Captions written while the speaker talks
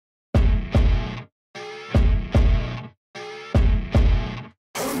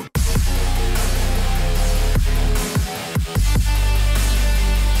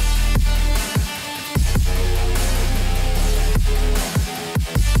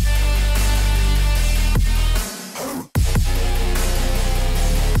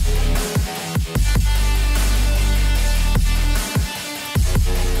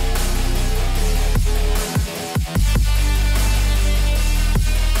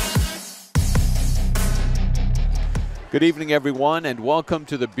Good evening, everyone, and welcome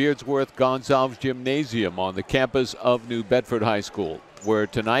to the Beardsworth Gonzalez Gymnasium on the campus of New Bedford High School, where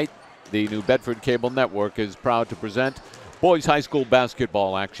tonight the New Bedford Cable Network is proud to present boys high school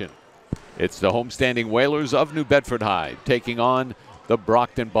basketball action. It's the homestanding Whalers of New Bedford High taking on the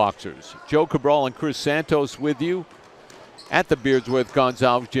Brockton Boxers. Joe Cabral and Chris Santos with you at the Beardsworth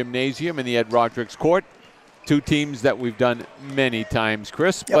Gonzalez Gymnasium in the Ed Rodricks Court. Two teams that we've done many times,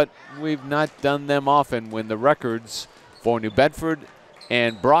 Chris, but we've not done them often when the records for New Bedford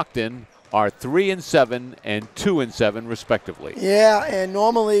and Brockton are 3-7 and 2-7 respectively. Yeah, and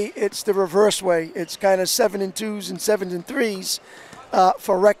normally it's the reverse way. It's kind of 7-2s and 7-3s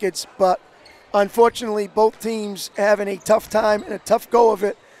for records, but unfortunately both teams having a tough time and a tough go of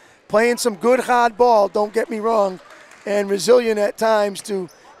it, playing some good hard ball, don't get me wrong, and resilient at times to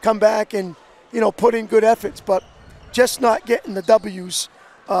come back and, you know, put in good efforts, but just not getting the W's.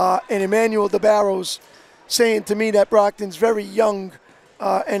 And Emmanuel DeBarros saying to me that Brockton's very young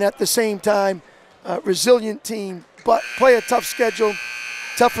and at the same time resilient team, but play a tough schedule.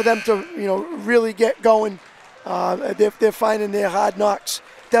 Tough for them to, you know, really get going. They're finding their hard knocks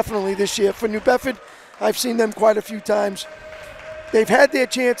definitely this year. For New Bedford, I've seen them quite a few times. They've had their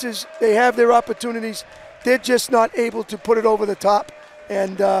chances. They have their opportunities. They're just not able to put it over the top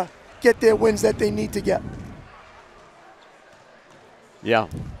and get their wins that they need to get. Yeah,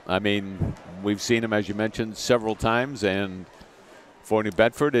 I mean, we've seen them, as you mentioned, several times, and for New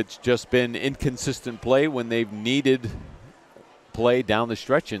Bedford, it's just been inconsistent play when they've needed play down the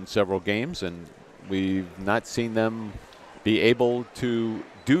stretch in several games, and we've not seen them be able to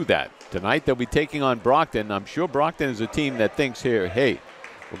do that. Tonight, they'll be taking on Brockton. I'm sure Brockton is a team that thinks here, hey,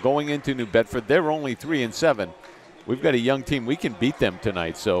 we're going into New Bedford. They're only 3-7. We've got a young team. We can beat them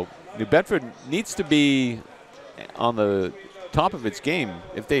tonight. So New Bedford needs to be on the top of its game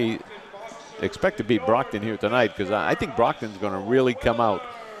if they expect to beat Brockton here tonight, because I think Brockton's going to really come out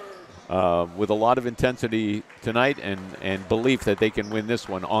with a lot of intensity tonight and belief that they can win this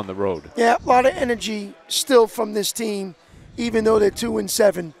one on the road. Yeah, a lot of energy still from this team, even though they're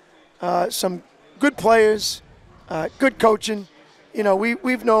 2-7. Some good players, good coaching. You know,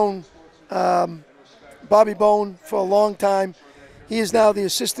 we've known Bobby Bone for a long time. He is now the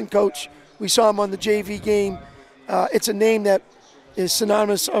assistant coach. We saw him on the JV game. It's a name that is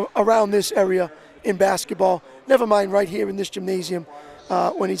synonymous around this area in basketball. Never mind right here in this gymnasium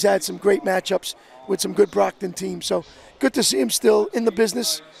when he's had some great matchups with some good Brockton teams. So good to see him still in the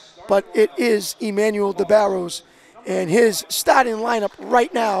business. But it is Emmanuel DeBarros and his starting lineup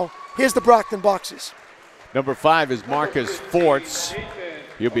right now. Here's the Brockton Boxers. Number 5 is Marcus Forts.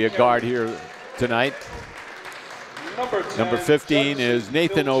 He'll be a guard here tonight. Number 15 is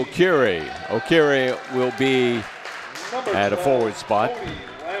Nathan Okiri. Okiri will be at a forward spot.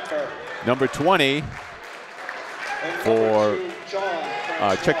 Number 20 for,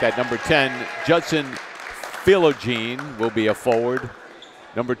 check that, number 10, Judson Philogene will be a forward.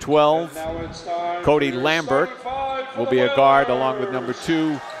 Number 12, Cody Lambert will be a guard along with number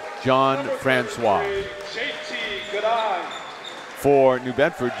 2, John Francois. For New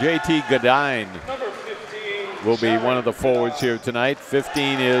Bedford, JT Godine will be one of the forwards here tonight.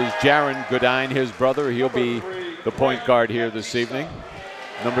 15 is Jaron Godine, his brother. He'll be the point guard here this evening.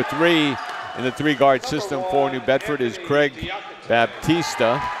 Number 3 in the 3-guard system for New Bedford is Craig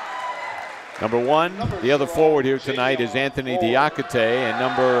Baptista. Number 1, the other forward here tonight is Anthony Diakite, and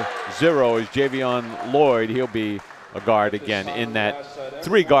number 0 is Javion Lloyd. He'll be a guard again in that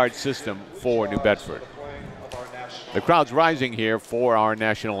 3-guard system for New Bedford. The crowd's rising here for our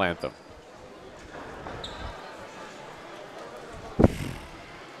national anthem.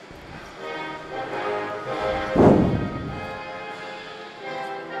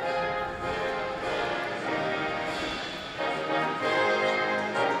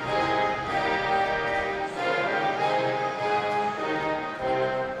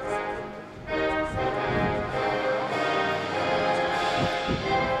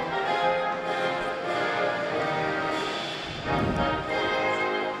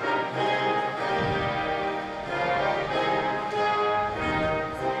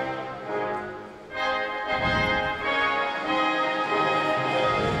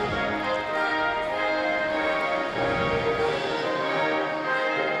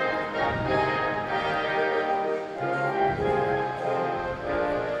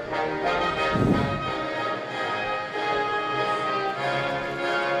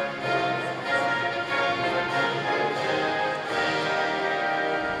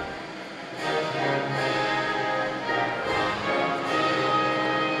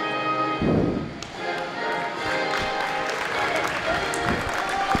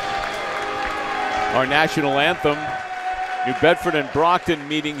 Our national anthem New Bedford and Brockton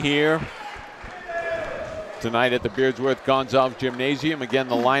meeting here tonight at the Beardsworth Gonzalez Gymnasium. Again,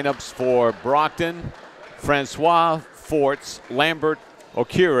 the lineups for Brockton: Francois, Forts, Lambert,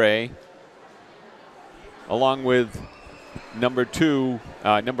 Okire, along with number 10,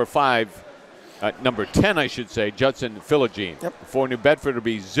 I should say, Judson Philogene. Yep. For New Bedford, it'll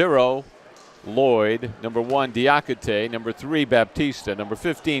be 0, Lloyd, number 1, Diakite, number 3, Baptista, number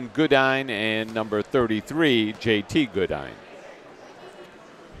 15, Goodine, and number 33, JT Goodine.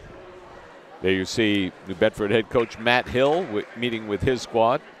 There you see New Bedford head coach Matt Hill meeting with his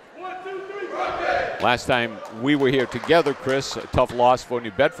squad. Last time we were here together, Chris, a tough loss for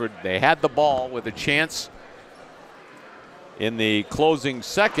New Bedford. They had the ball with a chance in the closing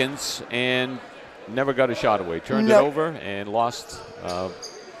seconds and never got a shot away. Turned it over and lost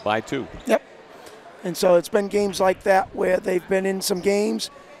by 2. Yep. And so it's been games like that where they've been in some games.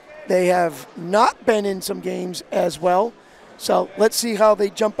 They have not been in some games as well. So let's see how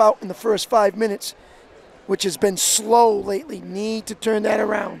they jump out in the first 5 minutes, which has been slow lately. Need to turn that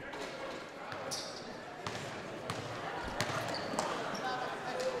around.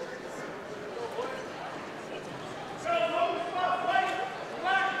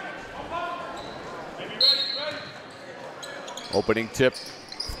 Opening tip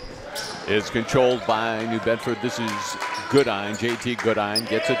is controlled by New Bedford. This is Goodine, JT Goodine,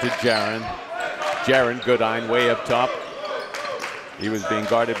 gets it to Jaron. Jaron Goodine way up top. He was being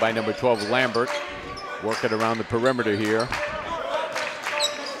guarded by number 12, Lambert. Working around the perimeter here.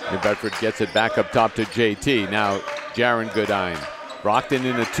 New Bedford gets it back up top to JT. Now Jaron Goodine. Brockton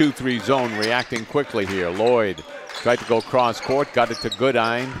in a 2-3 zone, reacting quickly here. Lloyd tried to go cross court, got it to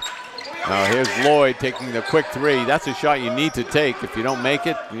Goodine. Now here's Lloyd taking the quick 3. That's a shot you need to take. If you don't make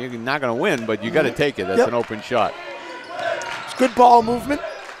it, you're not going to win, but you got to take it. That's an open shot. It's good ball movement.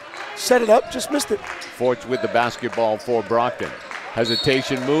 Set it up, just missed it. Forts with the basketball for Brockton.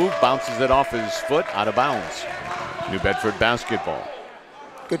 Hesitation move, bounces it off his foot, out of bounds. New Bedford basketball.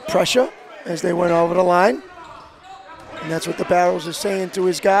 Good pressure as they went over the line. And that's what the Barrels are saying to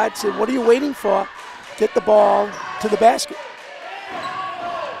his guard. Said, what are you waiting for? Get the ball to the basket.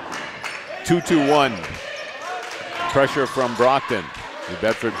 2-2-1. Pressure from Brockton. New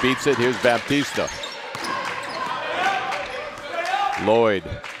Bedford beats it. Here's Baptista. Lloyd.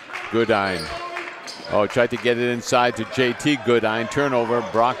 Goodine. Oh, tried to get it inside to JT Goodine. Turnover.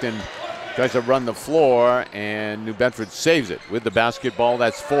 Brockton tries to run the floor, and New Bedford saves it with the basketball.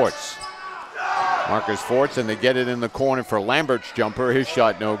 That's Forts. Marcus Forts, and they get it in the corner for Lambert's jumper. His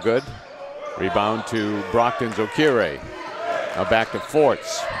shot no good. Rebound to Brockton's Okire. Now back to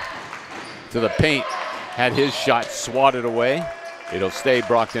Forts. To the paint, had his shot swatted away. It'll stay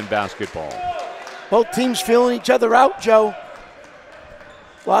Brockton basketball. Both teams feeling each other out, Joe.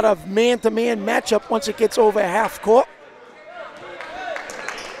 A lot of man-to-man matchup once it gets over half court.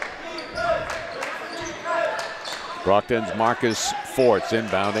 Brockton's Marcus Forts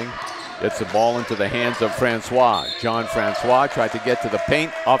inbounding. Gets the ball into the hands of Francois. John Francois tried to get to the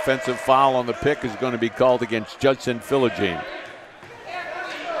paint. Offensive foul on the pick is going to be called against Judson Philogene.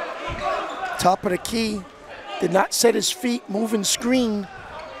 Top of the key, did not set his feet, moving screen.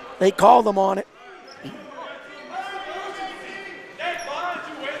 They called him on it.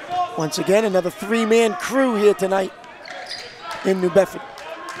 Once again, another 3-man crew here tonight in New Bedford.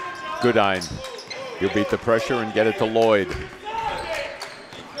 Goodine, he'll beat the pressure and get it to Lloyd.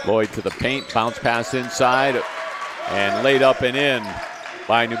 Lloyd to the paint, bounce pass inside, and laid up and in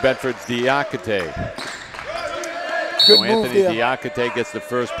by New Bedford's Diakite. Good so move Anthony there. Diakite gets the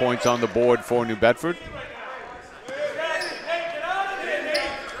first points on the board for New Bedford.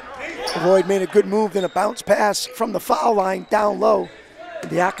 Lloyd made a good move, then a bounce pass from the foul line down low.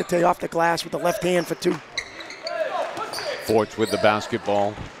 Diakite off the glass with the left hand for 2. Forts with the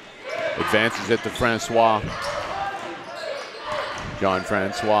basketball. Advances it to Francois. John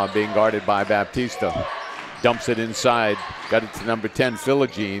Francois being guarded by Baptista. Dumps it inside. Got it to number 10,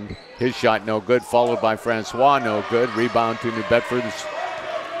 Philogene. His shot no good, followed by Francois, no good. Rebound to New Bedford's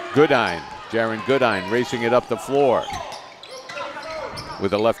Goodine. Jaron Goodine racing it up the floor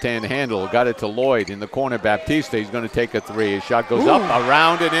with a left-hand handle. Got it to Lloyd in the corner. Baptista, he's going to take a 3. His shot goes up,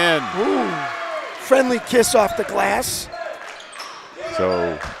 around and in. Friendly kiss off the glass.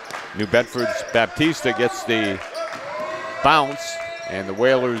 So New Bedford's Baptista gets the bounce, and the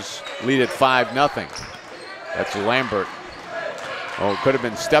Whalers lead at 5-0. That's Lambert. Oh, it could have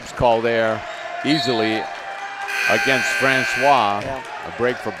been steps call there easily against Francois. A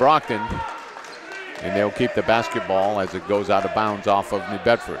break for Brockton. And they'll keep the basketball as it goes out of bounds off of New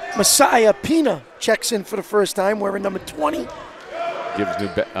Bedford. Messiah Pina checks in for the first time, wearing number 20.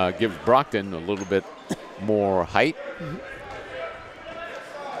 Gives Brockton a little bit more height.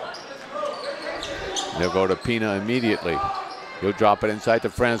 They'll go to Pina immediately. He'll drop it inside to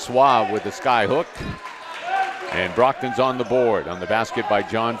Francois with the sky hook. And Brockton's on the board on the basket by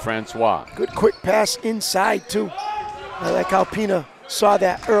John Francois. Good quick pass inside, too. I like how Pina saw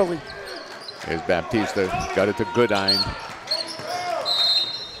that early. Here's Baptista, got it to Goodine.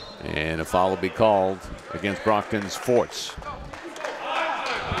 And a foul will be called against Brockton's Forts.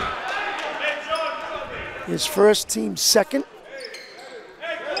 His first, team second.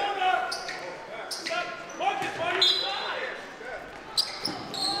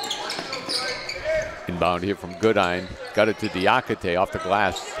 Inbound here from Goodine. Got it to Diakite off the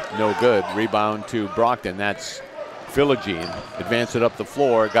glass. No good. Rebound to Brockton. That's Philogene. Advance it up the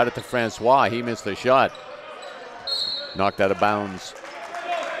floor. Got it to Francois. He missed the shot. Knocked out of bounds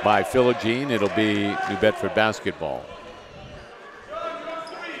by Philogene. It'll be New Bedford basketball.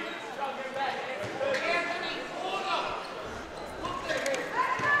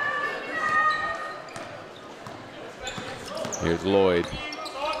 Here's Lloyd.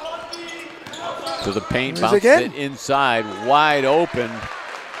 To the paint, bounces it inside, wide open,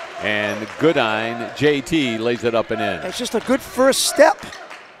 and Goodine, JT, lays it up and in. It's just a good first step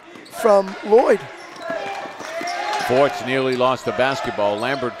from Lloyd. Forts nearly lost the basketball.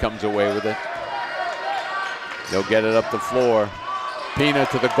 Lambert comes away with it. They'll get it up the floor. Pina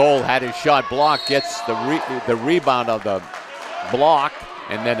to the goal, had his shot blocked, gets the rebound of the block,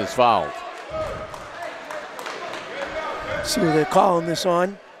 and then is fouled. See who they're calling this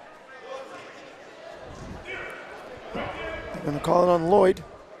on. Going to call it on Lloyd.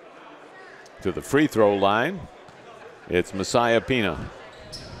 To the free throw line, it's Messiah Pina.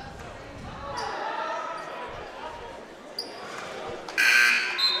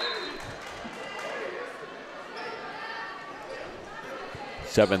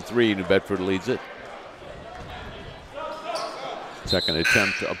 (7-3), New Bedford leads it. Second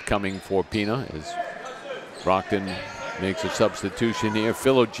attempt upcoming for Pina as Brockton makes a substitution here.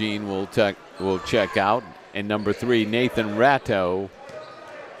 Philogene will check out. And number 3, Nathan Ratto,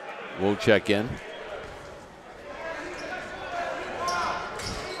 will check in.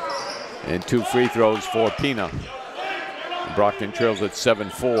 And 2 free throws for Pina. Brockton trails at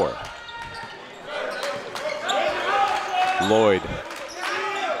 7-4. Lloyd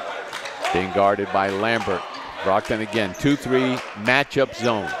being guarded by Lambert. Brockton again, 2-3 matchup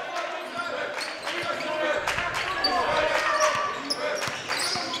zone.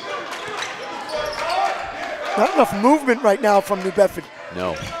 Not enough movement right now from New Bedford.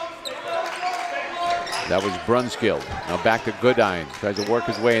 No. That was Brunskill. Now back to Goodine. Tries to work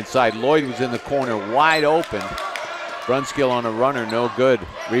his way inside. Lloyd was in the corner, wide open. Brunskill on a runner, no good.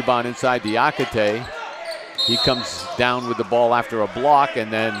 Rebound inside Diakite. He comes down with the ball after a block,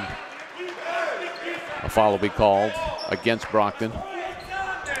 and then a foul will be called against Brockton.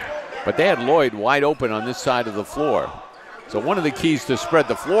 But they had Lloyd wide open on this side of the floor. So one of the keys to spread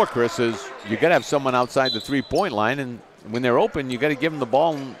the floor, Chris, is you got to have someone outside the three-point line, and when they're open, you got to give them the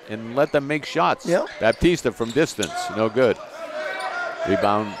ball and let them make shots. Yep. Baptista from distance, no good.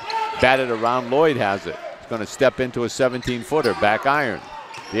 Rebound batted around. Lloyd has it. He's going to step into a 17-footer, back iron.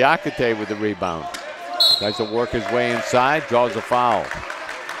 Diakite with the rebound. Tries to work his way inside, draws a foul.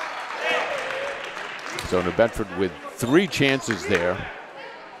 So New Bedford with 3 chances there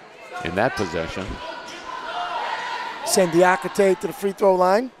in that possession. Send Diakite to the free throw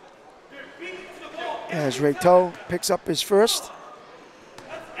line. As Rato picks up his first.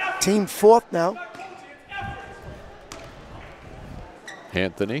 Team 4th now.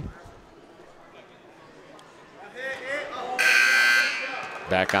 Anthony.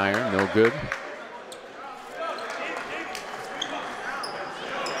 Back iron, no good.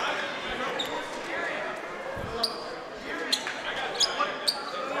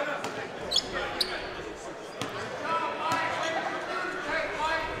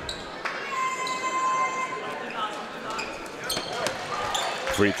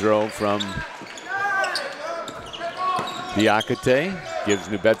 Free throw from Diakite gives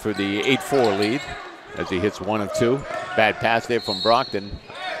New Bedford the 8-4 lead as he hits 1 of 2. Bad pass there from Brockton.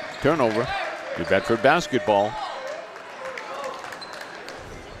 Turnover. New Bedford basketball.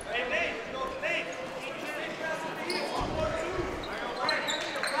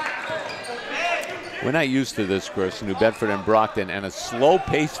 We're not used to this, Chris. New Bedford and Brockton, and a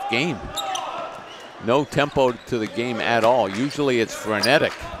slow-paced game. No tempo to the game at all. Usually it's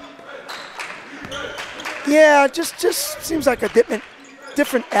frenetic. Yeah, just seems like a different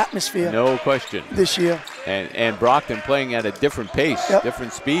atmosphere. No question. This year. And Brockton playing at a different pace,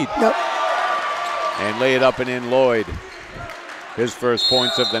 different speed. Yep. And lay it up and in Lloyd. His first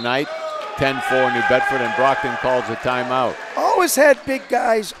points of the night. 10-4 New Bedford, and Brockton calls a timeout. Always had big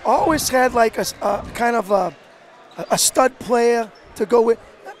guys, always had like a kind of a stud player to go with.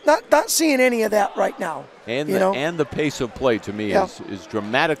 Not seeing any of that right now. And and the pace of play to me is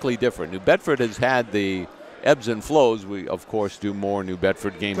dramatically different. New Bedford has had the ebbs and flows. We, of course, do more New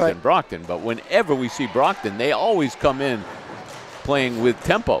Bedford games than Brockton, but whenever we see Brockton, they always come in playing with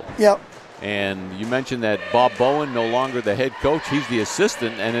tempo. Yep. And you mentioned that Bob Bowen, no longer the head coach, he's the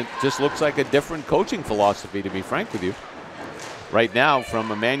assistant, and it just looks like a different coaching philosophy, to be frank with you. Right now,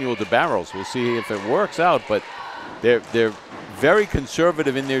 from Emmanuel DeBarros, we'll see if it works out, but they're very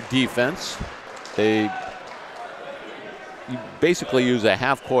conservative in their defense. They basically use a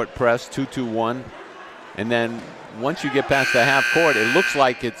half-court press, 2-2-1, and then once you get past the half court, it looks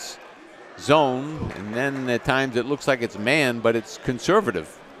like it's zone, and then at times it looks like it's man, but it's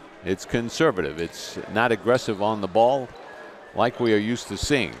conservative. It's conservative. It's not aggressive on the ball like we are used to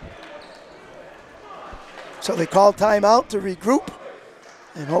seeing. So they call timeout to regroup,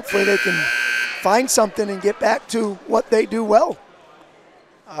 and hopefully they can find something and get back to what they do well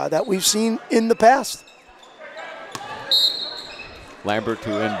that we've seen in the past. Lambert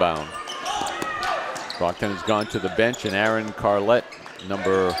to inbound. Brockton has gone to the bench, and Aaron Carlette,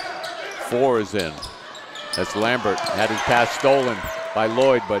 number 4, is in. That's Lambert. Had his pass stolen by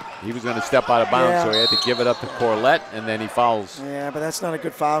Lloyd, but he was going to step out of bounds, so he had to give it up to Corlett, and then he fouls. Yeah, but that's not a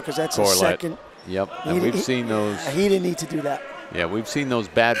good foul because that's his second. Yep, and we've seen those. He didn't need to do that. Yeah, we've seen those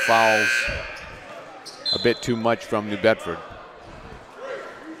bad fouls a bit too much from New Bedford.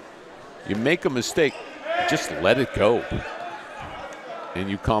 You make a mistake, just let it go. And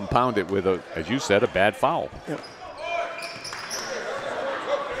you compound it with, as you said, a bad foul. Yep.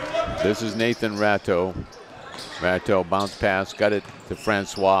 This is Nathan Ratto. Ratto bounce pass, got it to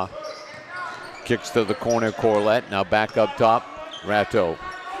Francois. Kicks to the corner, Corlett. Now back up top, Ratto.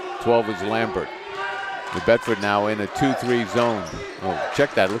 12 is Lambert. New Bedford now in a 2-3 zone. Oh,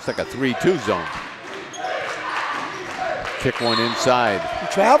 check that, it looks like a 3-2 zone. Kick one inside. He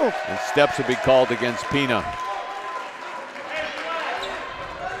traveled. And steps will be called against Pina.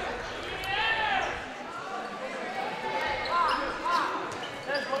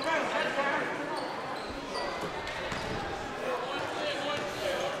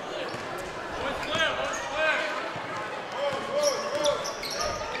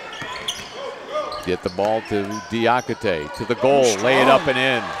 Get the ball to Diakite, to the goal, lay it up and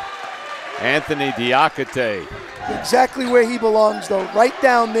in. Anthony Diakite. Exactly where he belongs, though, right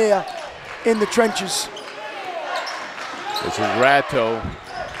down there in the trenches. This is Ratto.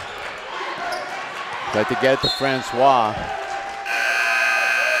 Got to get it to Francois.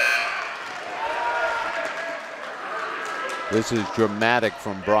 This is dramatic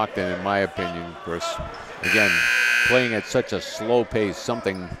from Brockton, in my opinion, Chris. Again, playing at such a slow pace,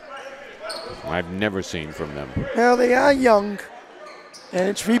 something I've never seen from them. Well, they are young, and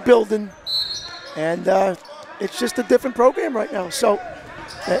it's rebuilding, and it's just a different program right now. So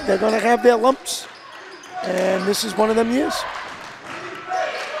they're going to have their lumps, and this is one of them years.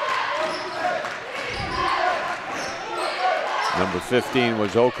 Number 15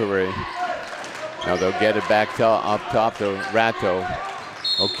 was Okere. Now they'll get it back to up top to Ratto.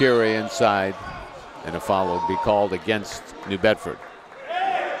 Okere inside, and a foul will be called against New Bedford.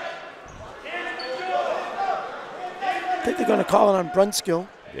 I think they're going to call it on Brunskill.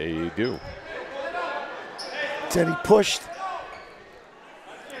 Yeah, you do. Said he pushed.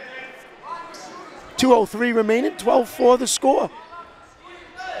 2:03 remaining, 12-4 the score.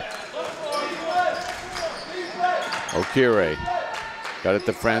 Okere got it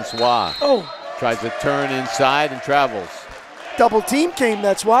to Francois. Oh. Tries to turn inside and travels. Double team came,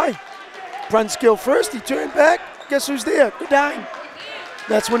 that's why. Brunskill first, he turned back. Guess who's there? Goodine.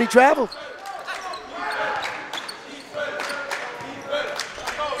 That's when he traveled.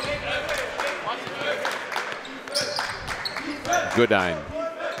 Goodine,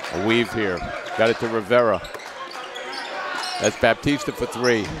 a weave here. Got it to Rivera. That's Baptista for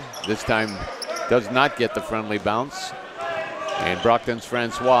 3. This time does not get the friendly bounce. And Brockton's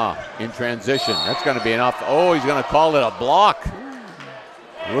Francois in transition. That's going to be an off. Oh, he's going to call it a block.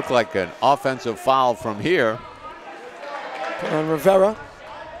 Looked like an offensive foul from here. On Rivera.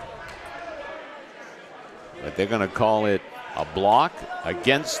 But they're going to call it a block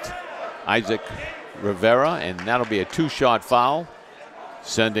against Isaac Rivera, and that'll be a 2-shot foul,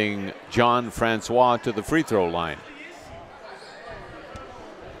 sending John Francois to the free throw line.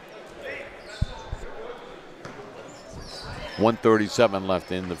 .137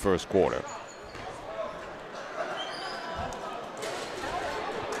 left in the first quarter.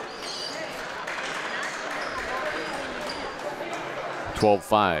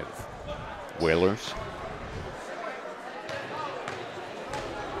 .12-5. Whalers.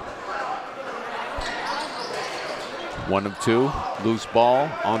 One of two, loose ball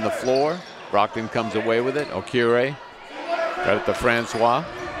on the floor. Brockton comes away with it. Okire got it to Francois.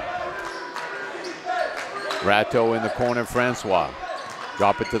 Ratto in the corner, Francois.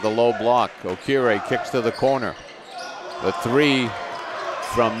 Drop it to the low block. Okire kicks to the corner. The three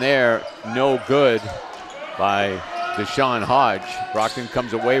from there, no good by Deshaun Hodge. Brockton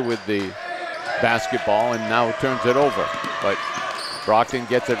comes away with the basketball and now turns it over. But Brockton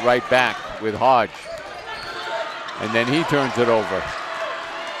gets it right back with Hodge. And then he turns it over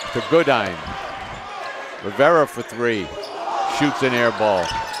to Goodine. Rivera for three. Shoots an air ball.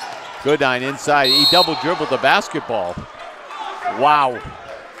 Goodine inside. He double dribbled the basketball. Wow.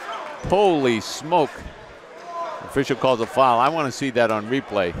 Holy smoke. Official calls a foul. I want to see that on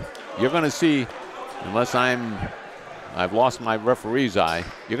replay. You're going to see, unless I've lost my referee's eye,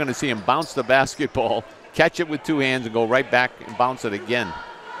 you're going to see him bounce the basketball, catch it with two hands, and go right back and bounce it again.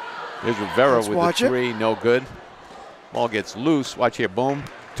 Here's Rivera with the three. No good. Ball gets loose. Watch here. Boom.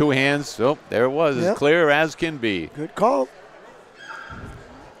 Two hands. Oh, there it was. As clear as can be. Good call.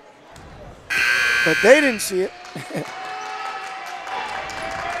 But they didn't see it.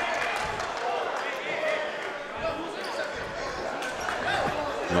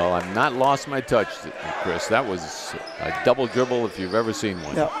 Well, I've not lost my touch, Chris. That was a double dribble if you've ever seen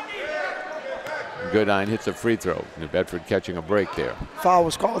one. Yep. Goodine hits a free throw. New Bedford catching a break there. Foul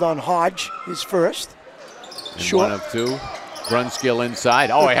was called on Hodge, his first. And one of two. Brunskill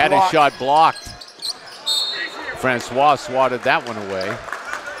inside. Oh, he had his shot blocked. Francois swatted that one away.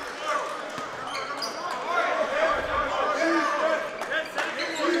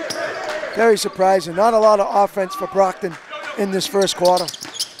 Very surprising. Not a lot of offense for Brockton in this first quarter.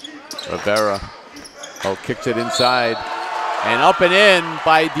 Rivera kicks it inside. And up and in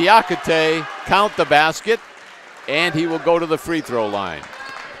by Diakite. Count the basket. And he will go to the free throw line.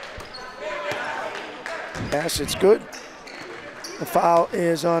 Yes, it's good. The foul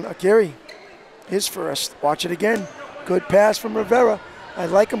is on Akiri. His first. Watch it again. Good pass from Rivera. I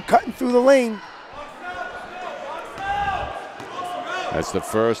like him cutting through the lane. That's the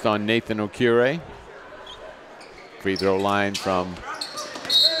first on Nathan Okire. Free throw line for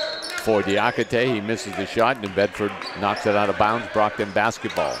Diakite. He misses the shot. New Bedford knocks it out of bounds. Brockton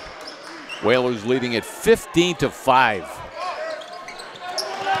basketball. Whalers leading at 15-5.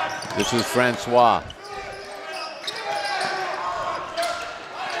 This is Francois.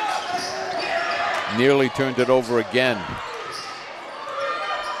 Nearly turned it over again.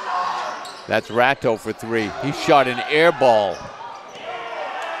 That's Ratto for three. He shot an air ball.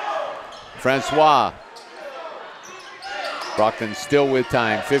 Francois. Brockton still with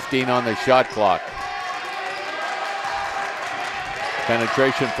time. 15 on the shot clock.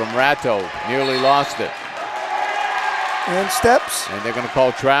 Penetration from Ratto. Nearly lost it. And steps. And they're going to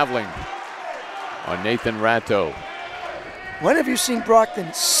call traveling on Nathan Ratto. When have you seen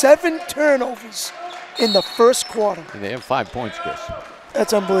Brockton? 7 turnovers in the first quarter. And they have 5 points, Chris.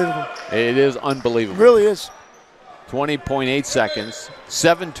 That's unbelievable. It is unbelievable. It really is. 20.8 seconds.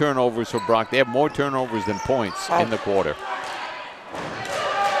 7 turnovers for Brockton. They have more turnovers than points in the quarter.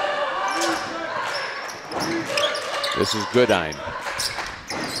 This is Goodine.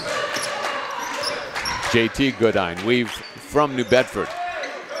 JT Goodine. Weave from New Bedford.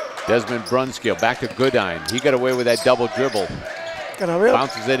 Desmond Brunskill back to Goodine. He got away with that double dribble.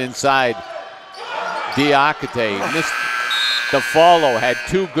 Bounces it inside. Diakite missed the follow. Had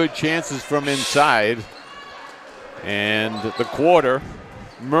 2 good chances from inside. And the quarter,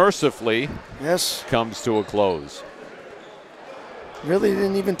 mercifully, comes to a close. Really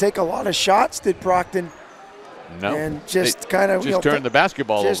didn't even take a lot of shots, did Brockton? No. And just kind of turned the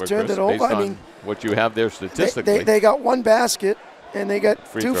basketball over, turned Chris, it over. based on what you have there statistically. They got 1 basket, and they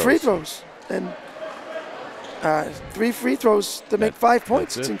got 2 free throws. And 3 free throws to make 5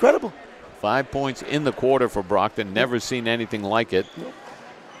 points. It's incredible. 5 points in the quarter for Brockton. Never seen anything like it. Nope.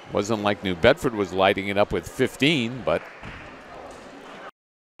 Wasn't like New Bedford was lighting it up with 15, but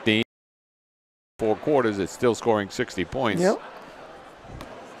 4 quarters, it's still scoring 60 points. Yep.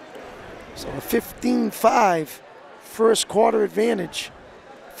 So a 15-5 first quarter advantage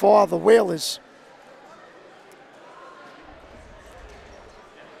for the Whalers.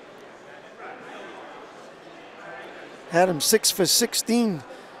 Had him 6 for 16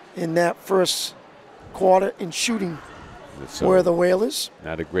 in that first quarter in shooting. Were the Whalers.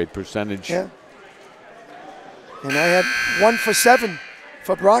 Not a great percentage. Yeah. And I had 1 for 7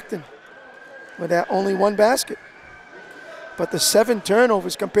 for Brockton with that only 1 basket. But the 7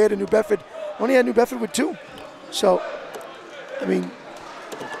 turnovers compared to New Bedford, only had New Bedford with 2. So, I mean,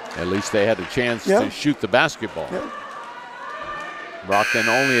 At least they had a chance to shoot the basketball. Yeah. Brockton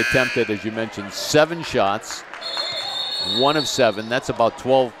only attempted, as you mentioned, 7 shots. 1 of 7. That's about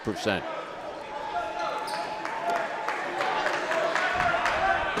 12%.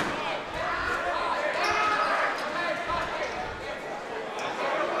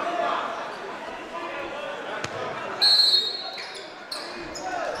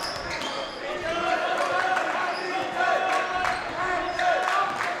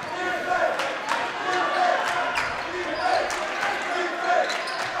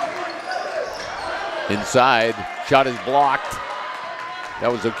 Inside, shot is blocked.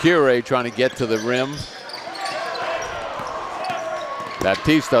 That was Okire trying to get to the rim.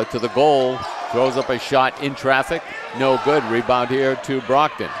 Baptista to the goal, throws up a shot in traffic. No good. Rebound here to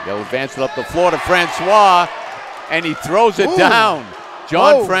Brockton. They'll advance it up the floor to Francois, and he throws it down.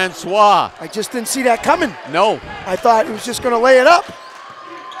 John Francois. I just didn't see that coming. No. I thought he was just going to lay it up.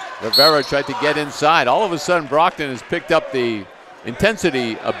 Rivera tried to get inside. All of a sudden, Brockton has picked up the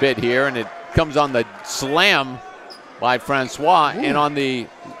intensity a bit here, and it comes on the slam by Francois and on the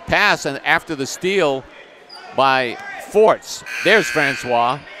pass and after the steal by Forts. There's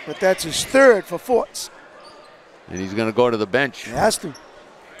Francois. But that's his 3rd for Forts. And he's going to go to the bench. He has to.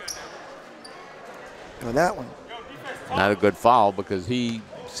 On that one. Not a good foul because he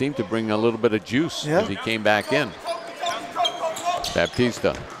seemed to bring a little bit of juice as he came back in.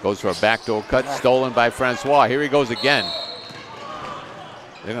 Baptista goes for a backdoor cut, stolen by Francois. Here he goes again.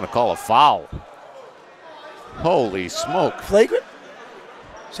 They're going to call a foul. Holy smoke. Flagrant?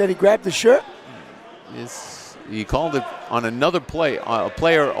 Said he grabbed the shirt? He called it on another play, a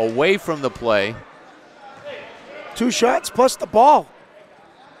player away from the play. 2 shots plus the ball.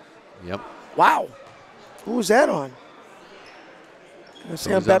 Yep. Wow. Who was that on?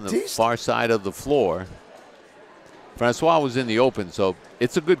 So on the far side of the floor. Francois was in the open, so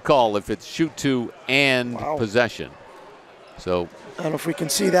it's a good call if it's shoot 2 and possession. So I don't know if we can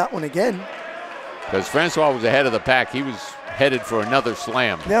see that one again. Because Francois was ahead of the pack. He was headed for another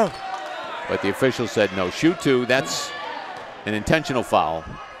slam. Yeah. But the official said no. Shoot 2, that's an intentional foul.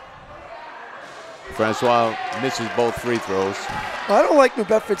 Francois misses both free throws. Well, I don't like New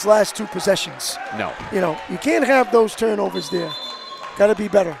Bedford's last 2 possessions. No. You know, you can't have those turnovers there. Got to be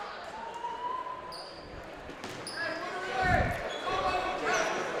better.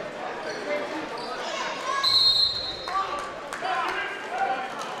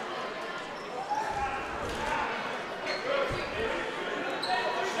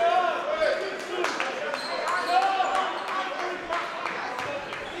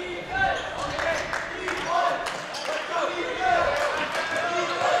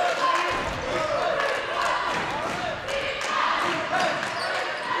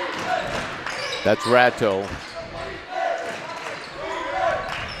 That's Ratto.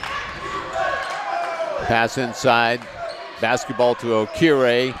 Pass inside. Basketball to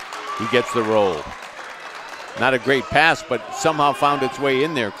Okire. He gets the roll. Not a great pass, but somehow found its way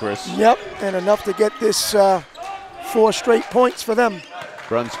in there, Chris. Yep, and enough to get this 4 straight points for them.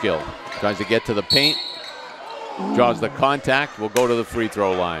 Brunskill tries to get to the paint. Draws the contact. Will go to the free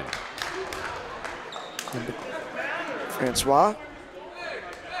throw line. Francois.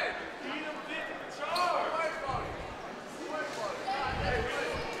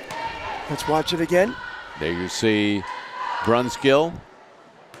 Let's watch it again. There you see Brunskill.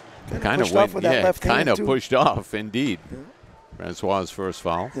 Kind of went, kind of pushed off, indeed. Yeah. Francois' first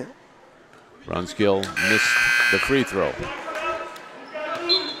foul. Yeah. Brunskill missed the free throw.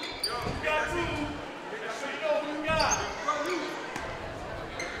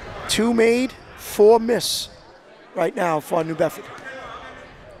 Two made, 4 miss right now for New Bedford.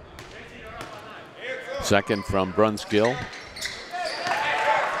 Second from Brunskill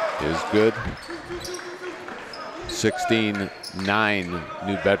is good. 16-9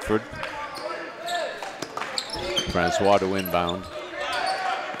 New Bedford. Francois to inbound.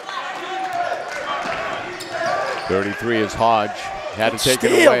 33 is Hodge. Had to take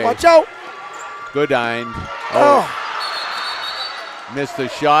it away. Watch out. Goodine. Oh. Missed the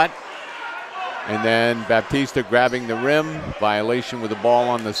shot. And then Baptista grabbing the rim. Violation with the ball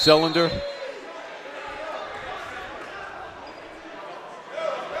on the cylinder.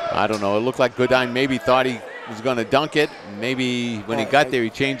 I don't know. It looked like Goodine maybe thought he was going to dunk it. Maybe when he got there, he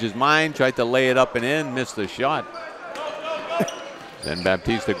changed his mind, tried to lay it up and in, missed the shot. Then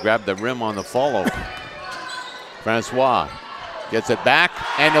Baptista grabbed the rim on the follow. Francois gets it back,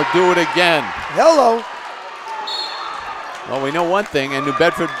 and he'll do it again. Hello. Well, we know one thing, and New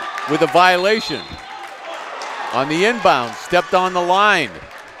Bedford with a violation on the inbound, stepped on the line.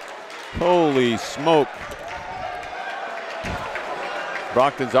 Holy smoke.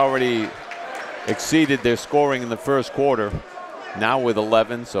 Brockton's already exceeded their scoring in the first quarter, now with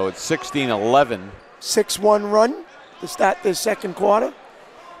 11, so it's 16-11. 6-1 run to start this second quarter.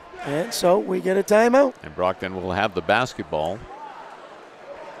 And so we get a timeout. And Brockton will have the basketball.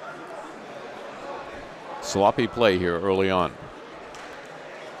 Sloppy play here early on.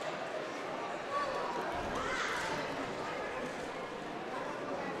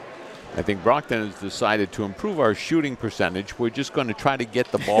 I think Brockton has decided to improve our shooting percentage. We're just going to try to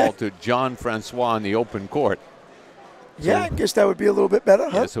get the ball to John Francois in the open court. Yeah, I guess that would be a little bit better,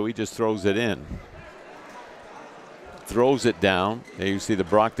 huh? Yeah, so he just throws it in. Throws it down. There you see the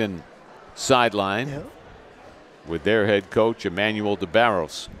Brockton sideline with their head coach, Emmanuel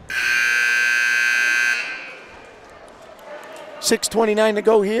DeBarros. 6:29 to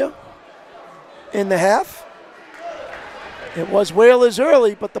go here in the half. It was Whalers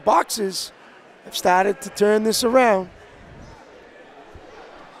early, but the Boxers have started to turn this around.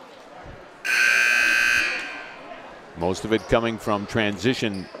 Most of it coming from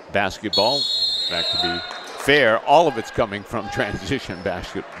transition basketball. In fact, to be fair, all of it's coming from transition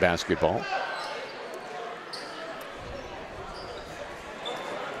basketball.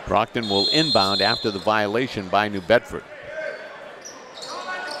 Brockton will inbound after the violation by New Bedford.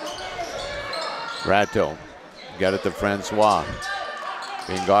 Ratto got it to Francois.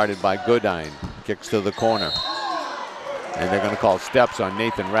 Being guarded by Goodine. Kicks to the corner. And they're going to call steps on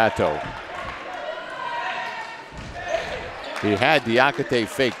Nathan Ratto. He had Diakite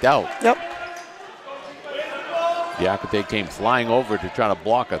faked out. Yep. Diakite came flying over to try to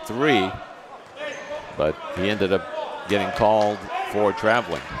block a three, but he ended up getting called for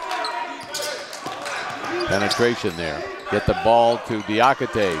traveling. Penetration there. Get the ball to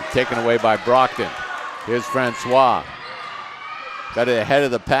Diakite, taken away by Brockton. Here's Francois. Got it ahead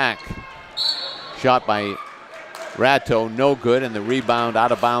of the pack. Shot by Ratto, no good, and the rebound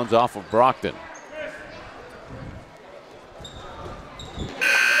out of bounds off of Brockton.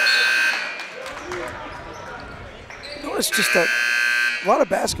 It's just a lot of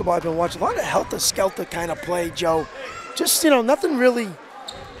basketball I've been watching, a lot of helter-skelter kind of play, Joe. Just, nothing really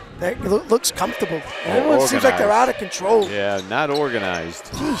that looks comfortable. Everyone seems like they're out of control. Yeah, not organized.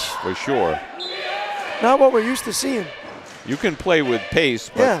 Jeez. For sure. Not what we're used to seeing. You can play with pace,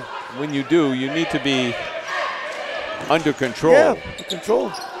 but when you do, you need to be under control. Yeah,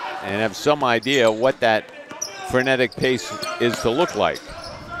 control. And have some idea what that frenetic pace is to look like.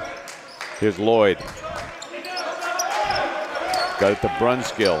 Here's Lloyd. Got it to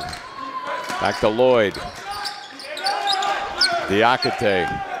Brunskill. Back to Lloyd. Diakite.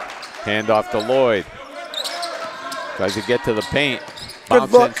 Hand off to Lloyd. Tries to get to the paint.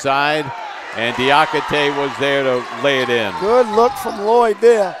 Bounce inside. And Diakite was there to lay it in. Good look from Lloyd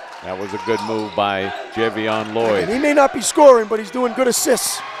there. That was a good move by Javion Lloyd. And he may not be scoring, but he's doing good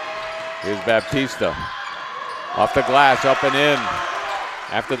assists. Here's Baptista. Off the glass, up and in.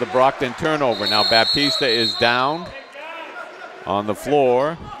 After the Brockton turnover. Now Baptista is down on the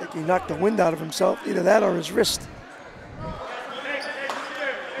floor. I think he knocked the wind out of himself, either that or his wrist.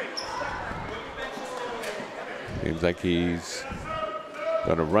 Seems like he's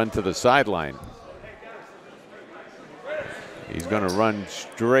going to run to the sideline. He's going to run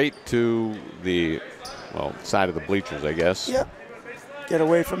straight to the, side of the bleachers, I guess. Yep. Get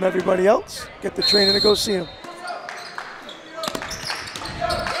away from everybody else. Get the trainer to go see him.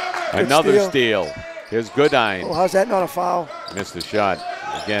 Another steal. Here's Goodine. Oh, how's that not a foul? Missed the shot.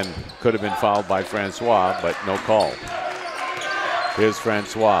 Again, could have been fouled by Francois, but no call. Here's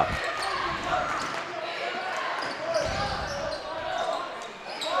Francois.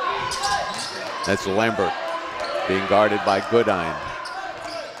 That's Lambert being guarded by Goodine.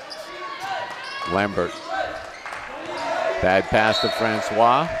 Lambert. Bad pass to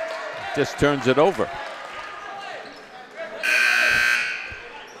Francois. Just turns it over.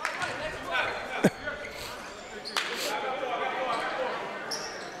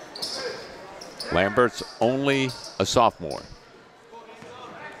 Lambert's only a sophomore.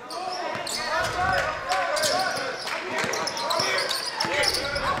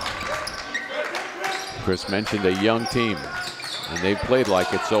 Chris mentioned a young team, and they've played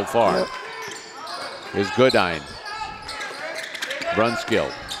like it so far. Yep. Here's Goodine.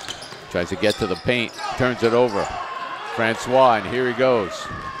 Brunskill tries to get to the paint, turns it over. Francois, and here he goes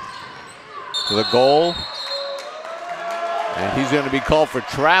to the goal. And he's going to be called for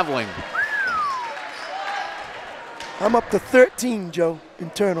traveling. I'm up to 13, Joe, in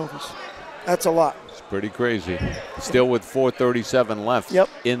turnovers. That's a lot. It's pretty crazy. Still with 4:37 left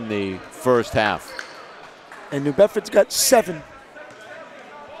in the first half. And New Bedford's got 7,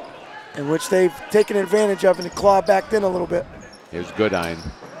 in which they've taken advantage of and clawed back in a little bit. Here's Goodine.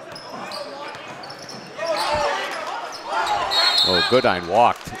 Oh, Goodine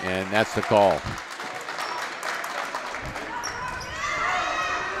walked, and that's the call.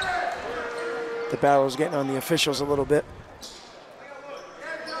 The Barrels getting on the officials a little bit.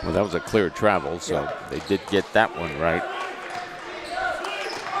 Well, that was a clear travel, so they did get that one right.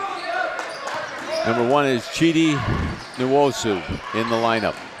 Number 1 is Chidi Nwosu in the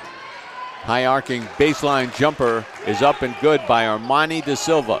lineup. High arcing baseline jumper is up and good by Armani Da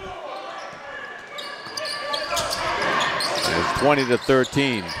Silva. It's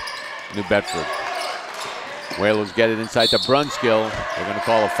 20-13, New Bedford. Whalers get it inside to Brunskill. They're going to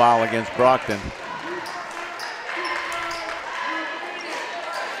call a foul against Brockton.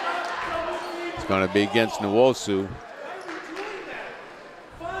 It's going to be against Nwosu.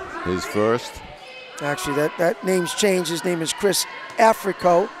 His first. Actually, that name's changed. His name is Chris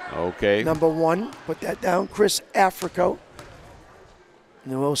Africo. Okay. Number 1. Put that down. Chris Africo.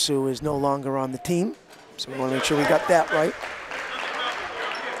 Nwosu is no longer on the team, so we want to make sure we got that right.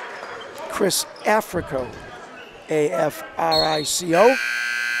 Chris Africo. A-F-R-I-C-O.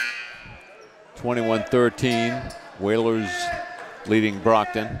 21-13. Whalers leading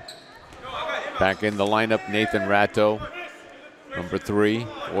Brockton. Back in the lineup, Nathan Ratto, number 3,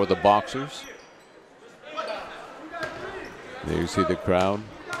 for the Boxers. There you see the crowd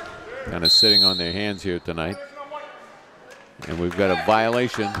kind of sitting on their hands here tonight. And we've got a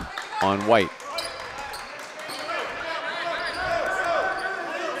violation on White.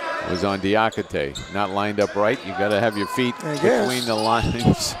 It was on Diakite, not lined up right. You got to have your feet between the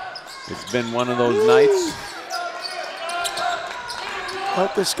lines. It's been one of those nights.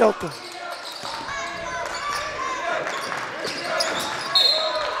 Helter skelter.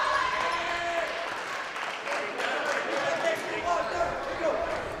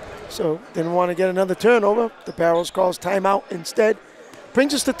 So didn't want to get another turnover. The Barrels calls timeout instead.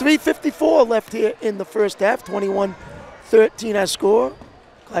 Brings us to 3:54 left here in the first half. 21-13 our score.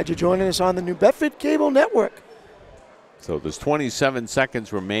 Glad you're joining us on the New Bedford Cable Network. So there's 27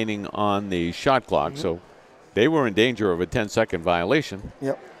 seconds remaining on the shot clock. So they were in danger of a 10-second violation.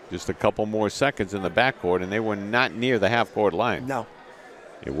 Yep. Just a couple more seconds in the backcourt, and they were not near the half-court line. No.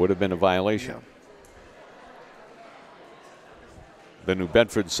 It would have been a violation. No. The New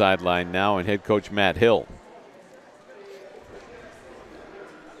Bedford sideline now, and head coach Matt Hill.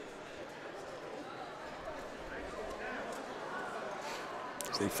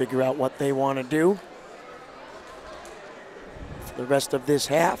 As they figure out what they want to do for the rest of this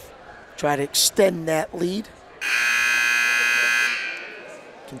half. Try to extend that lead.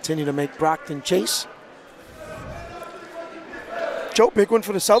 Continue to make Brockton chase. Joe, big one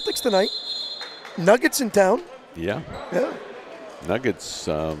for the Celtics tonight. Nuggets in town. Yeah. Yeah. Nuggets.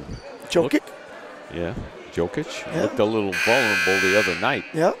 Jokic. Yeah. Jokic looked a little vulnerable the other night.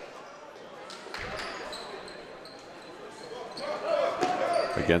 Yeah.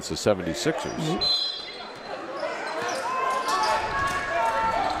 Against the 76ers.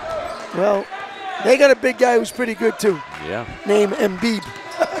 Well, they got a big guy who's pretty good too. Yeah. Named Embiid.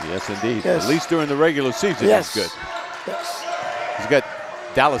 Yes, indeed. Yes. At least during the regular season, yes. he's good. Yes. He's got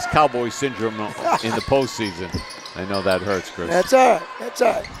Dallas Cowboy syndrome in the postseason. I know that hurts, Chris. That's all right. That's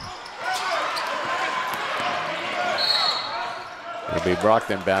all right. It'll be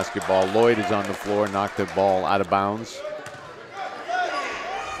Brockton basketball. Lloyd is on the floor, knocked the ball out of bounds.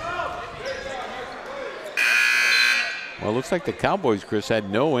 Well, it looks like the Cowboys, Chris, had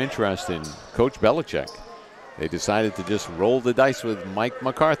no interest in Coach Belichick. They decided to just roll the dice with Mike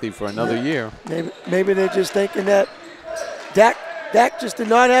McCarthy for another year. Maybe they're just thinking that Dak just did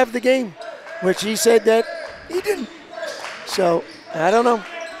not have the game, which he said that he didn't. So, I don't know.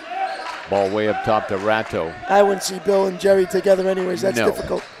 Ball way up top to Ratto. I wouldn't see Bill and Jerry together anyways. That's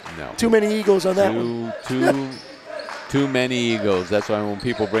difficult. No. Too many egos on that one. Too many egos. That's why when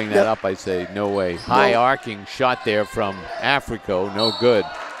people bring that up, I say, no way. High arcing shot there from Africo. No good.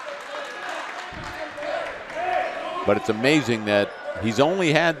 But it's amazing that he's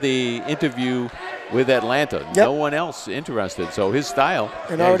only had the interview with Atlanta. Yep. No one else interested. So his style.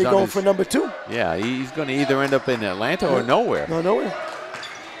 And already going for number 2. Yeah, he's going to either end up in Atlanta or nowhere. No, nowhere.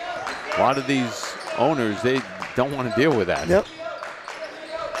 A lot of these owners, they don't want to deal with that. Yep.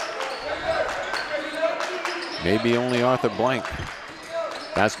 Maybe only Arthur Blank.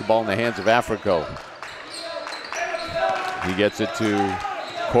 Basketball in the hands of Africo. He gets it to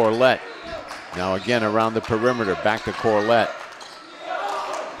Corlett. Now again around the perimeter, back to Corlett.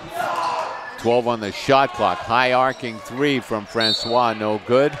 12 on the shot clock. High arcing 3 from Francois, no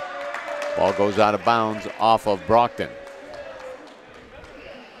good. Ball goes out of bounds off of Brockton.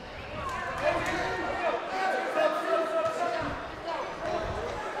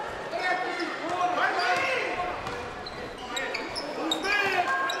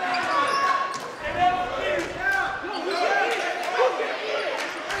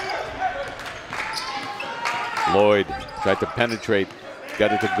 Lloyd tried to penetrate,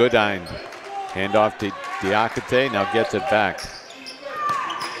 got it to Goodine. Hand off to Diakite, now gets it back.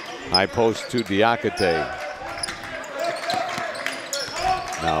 High post to Diakite.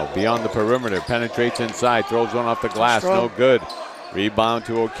 Now beyond the perimeter, penetrates inside, throws one off the glass, no good. Rebound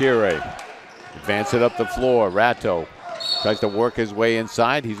to Okire. Advance it up the floor, Ratto tries to work his way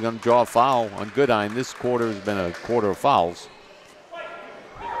inside. He's going to draw a foul on Goodine. This quarter has been a quarter of fouls.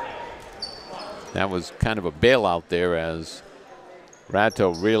 That was kind of a bailout there as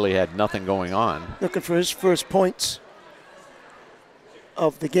Ratto really had nothing going on. Looking for his first points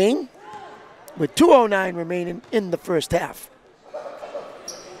of the game with 2:09 remaining in the first half.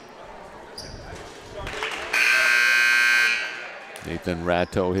 Nathan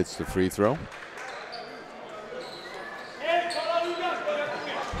Ratto hits the free throw.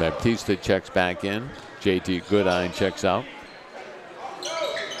 Baptista checks back in. JT Goodine checks out.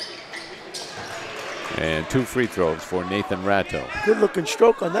 And 2 free throws for Nathan Ratto. Good looking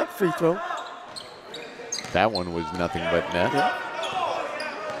stroke on that free throw. That one was nothing but net. Yeah.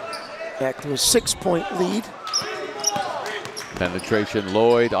 Back to a 6-point lead. Penetration,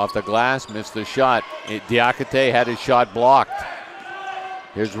 Lloyd off the glass, missed the shot. Diakite had his shot blocked.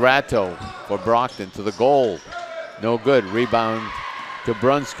 Here's Ratto for Brockton to the goal. No good, rebound to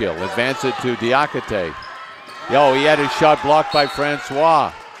Brunskill. Advance it to Diakite. Yo, he had his shot blocked by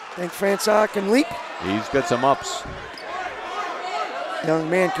Francois. Think Francois can leap? He's got some ups. Young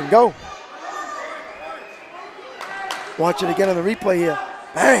man can go. Watch it again on the replay here.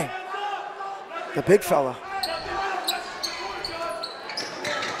 Bang! The big fella.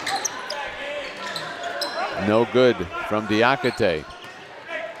 No good from Diakite.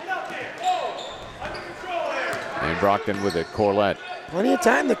 And Brockton with it, Corlett. Plenty of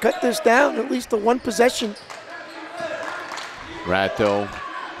time to cut this down, at least to 1 possession. Ratto,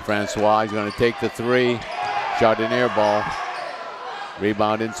 Francois is going to take the 3. Shot an air ball.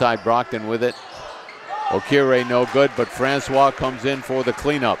 Rebound inside, Brockton with it. Okire no good, but Francois comes in for the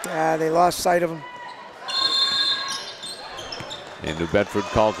cleanup. They lost sight of him. And New Bedford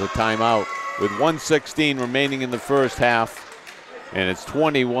calls a timeout with 1:16 remaining in the first half. And it's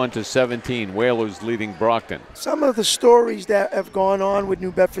 21-17, Whalers leading Brockton. Some of the stories that have gone on with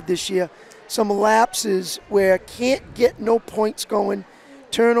New Bedford this year, some lapses where can't get no points going,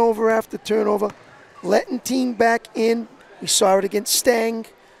 turnover after turnover, letting team back in. We saw it against Stang,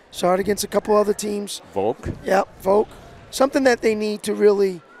 saw it against a couple other teams. Volk. Yeah, Volk. Something that they need to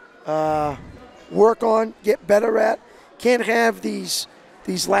really work on, get better at. Can't have these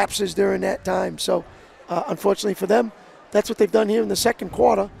lapses during that time. So, unfortunately for them, that's what they've done here in the second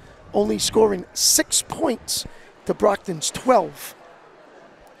quarter, only scoring 6 points to Brockton's 12.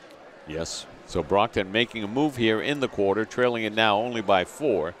 Yes, so Brockton making a move here in the quarter, trailing it now only by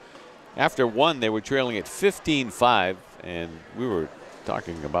 4. After 1, they were trailing at 15-5, and we were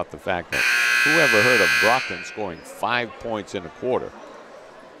talking about the fact that whoever heard of Brockton scoring 5 points in a quarter?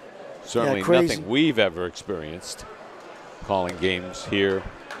 Certainly nothing we've ever experienced calling games here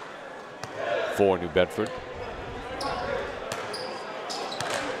for New Bedford.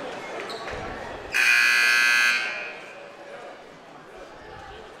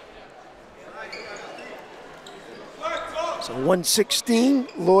 So 1:16,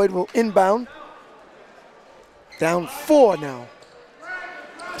 Lloyd will inbound. Down 4 now.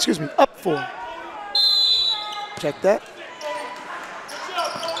 Excuse me, up 4. Check that.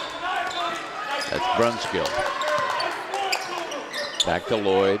 That's Brunskill. Back to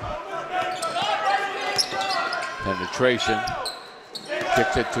Lloyd. Penetration.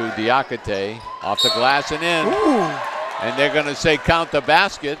 Kicks it to Diakite. Off the glass and in. Ooh. And they're going to say count the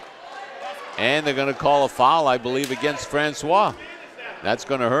basket. And they're going to call a foul, I believe, against Francois. That's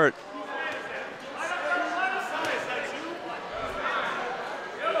going to hurt.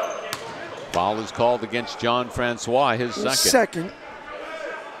 Foul is called against John Francois, his second.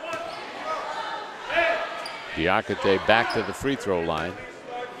 Diakite back to the free throw line.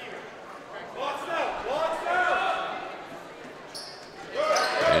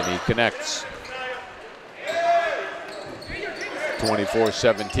 And he connects.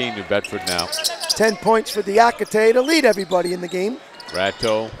 24-17 New Bedford now. 10 points for Diakite to lead everybody in the game.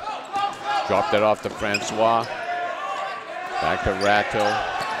 Ratto dropped it off to Francois. Back to Ratto.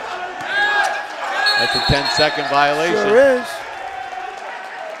 That's a 10-second violation. Sure is.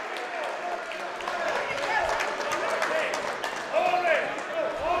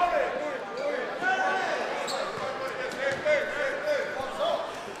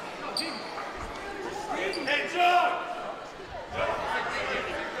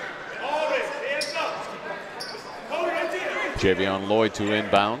 Javion Lloyd to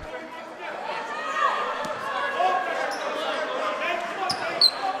inbound.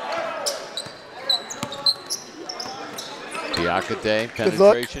 Diakite,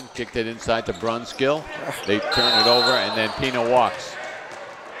 penetration, kicked it inside to Brunskill. They turn it over, and then Pina walks.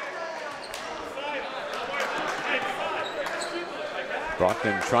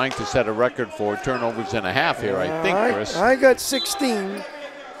 Brockton trying to set a record for turnovers and a half here, I think, Chris. I got 16. Of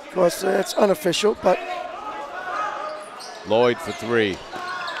course, that's unofficial, but. Lloyd for 3.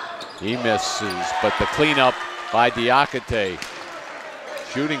 He misses, but the cleanup by Diakite.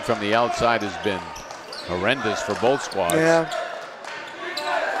 Shooting from the outside has been horrendous for both squads. Yeah.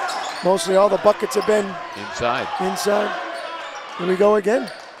 Mostly all the buckets have been inside. Here we go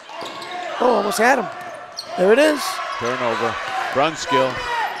again. Oh, almost had him. There it is. Turnover. Brunskill.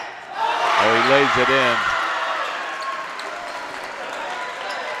 Oh, he lays it in.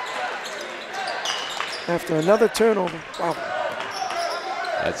 After another turnover. Wow.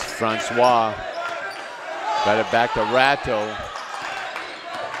 That's Francois. Got it back to Ratto.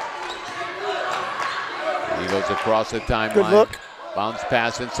 He goes across the timeline. Good look. Bounce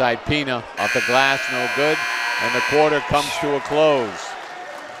pass inside Pina. Off the glass, no good. And the quarter comes to a close.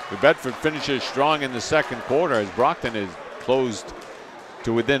 New Bedford finishes strong in the second quarter as Brockton is closed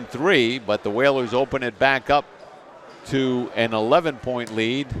to within 3, but the Whalers open it back up to an 11-point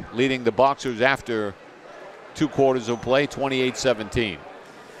lead, leading the Boxers after 2 quarters of play, 28-17.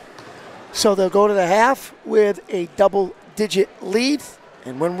 So they'll go to the half with a double-digit lead,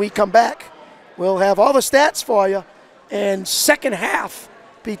 and when we come back, we'll have all the stats for you and second half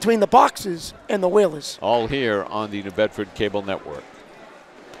between the Boxers and the Whalers. All here on the New Bedford Cable Network.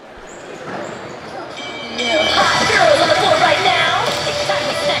 Hot girls on the floor right now. It's time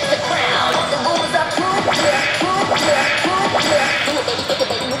to snatch the crown. The rules are true. Do it, baby, take it,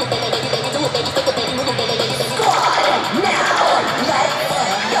 baby, move it, baby, baby, baby, do it, baby, take it, baby, move it, baby, baby, baby. Squad, now, let's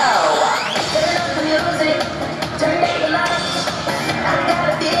go. Turn up the music, turn up the lights. I got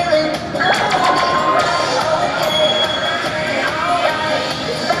a feeling I'm gonna be alright. Okay, alright.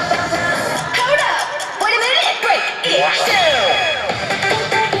 It's about time. Hold up, wait a minute, break it down.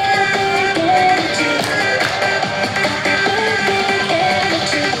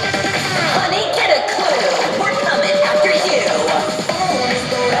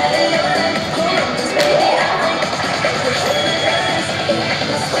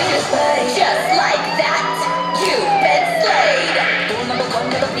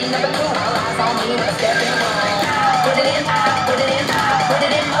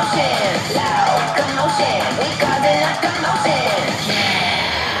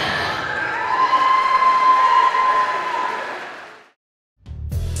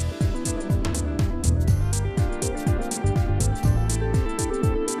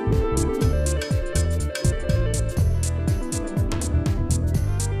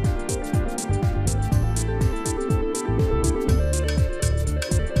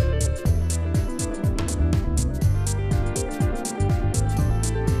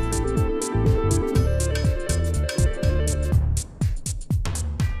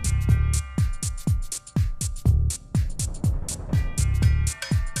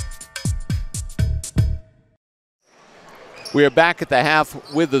 We are back at the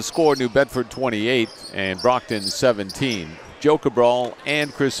half with the score, New Bedford 28 and Brockton 17. Joe Cabral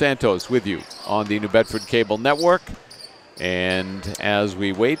and Chris Santos with you on the New Bedford Cable Network. And as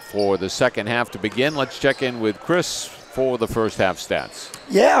we wait for the second half to begin, let's check in with Chris for the first half stats.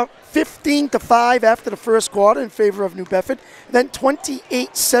 Yeah, 15-5 after the first quarter in favor of New Bedford. Then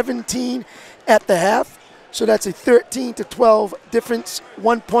 28-17 at the half. So that's a 13-12 difference,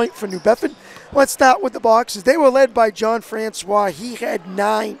 1 point for New Bedford. Let's start with the Boxers. They were led by John Francois. He had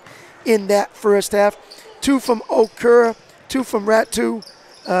 9 in that first half. 2 from Okur, 2 from Ratu,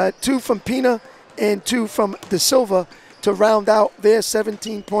 2 from Pina, and 2 from De Silva to round out their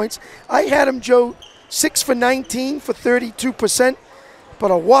 17 points. I had him, Joe, 6 for 19 for 32%, but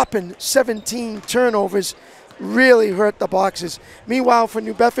a whopping 17 turnovers really hurt the Boxers. Meanwhile, for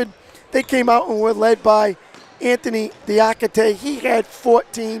New Bedford, they came out and were led by Anthony Diakite. He had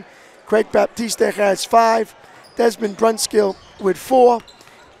 14. Craig Baptiste has 5. Desmond Brunskill with 4.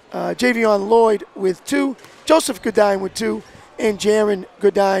 Javion Lloyd with 2. Joseph Goodine with 2. And Jaron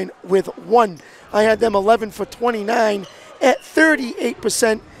Goodine with 1. I had them 11 for 29 at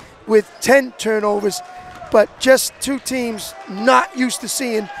 38% with 10 turnovers. But just 2 teams not used to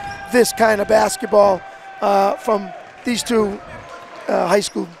seeing this kind of basketball from these 2 high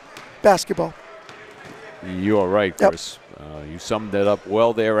school basketball. You are right, Chris. Yep. You summed it up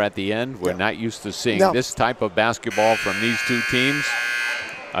well there at the end. We're not used to seeing this type of basketball from these 2 teams.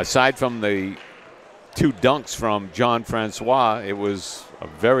 Aside from the 2 dunks from John Francois, it was a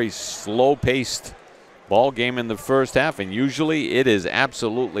very slow-paced ball game in the first half, and usually it is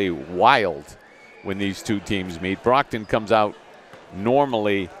absolutely wild when these two teams meet. Brockton comes out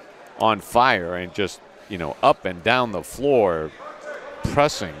normally on fire and just, you know, up and down the floor,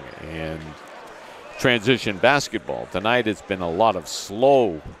 pressing and transition basketball. Tonight it's been a lot of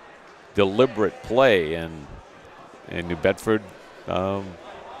slow, deliberate play, and New Bedford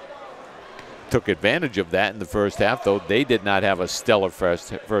took advantage of that in the first half, though they did not have a stellar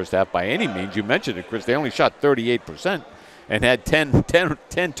first half by any means. You mentioned it, Chris. They only shot 38% and had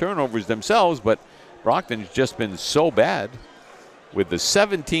 10 turnovers themselves, but Brockton's just been so bad with the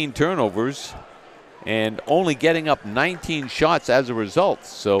 17 turnovers and only getting up 19 shots as a result.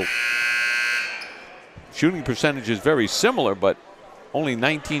 So shooting percentage is very similar, but only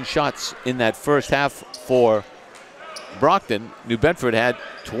 19 shots in that first half for Brockton. New Bedford had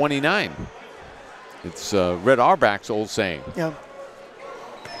 29. It's Red Auerbach's old saying. Yeah.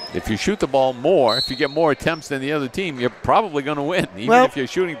 If you shoot the ball more, if you get more attempts than the other team, you're probably going to win, even if your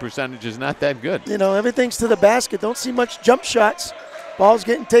shooting percentage is not that good. You know, everything's to the basket. Don't see much jump shots. Ball's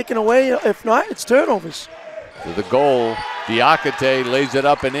getting taken away. If not, it's turnovers. To the goal, Diakite lays it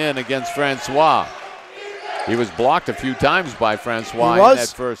up and in against Francois. He was blocked a few times by Francois in that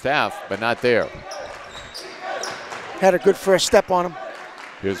first half, but not there. Had a good first step on him.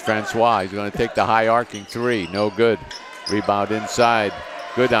 Here's Francois. He's going to take the high arcing three. No good. Rebound inside.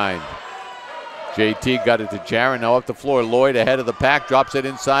 Goodine. JT got it to Jaron. Now up the floor. Lloyd ahead of the pack. Drops it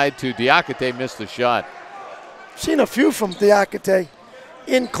inside to Diakite. Missed the shot. Seen a few from Diakite.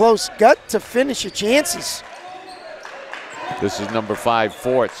 In close. Got to finish your chances. This is number 5,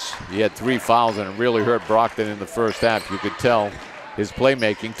 Forts. He had 3 fouls and it really hurt Brockton in the first half. You could tell his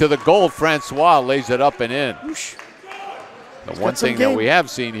playmaking. To the goal, Francois lays it up and in. Whoosh. The one thing that we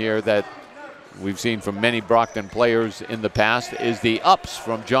have seen here that we've seen from many Brockton players in the past is the ups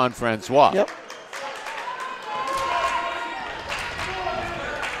from John Francois. Yep.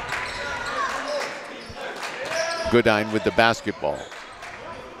 Goodine with the basketball.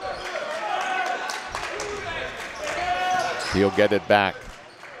 He'll get it back.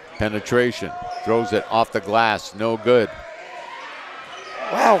 Penetration. Throws it off the glass. No good.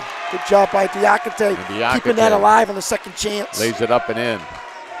 Wow. Good job by Diakite. Keeping that alive on the second chance. Lays it up and in.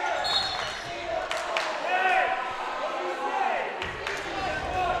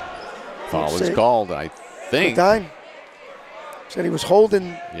 Foul was called, I think. Goodine. Said he was holding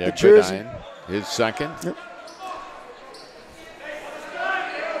the jersey. Goodine, his second. Yep.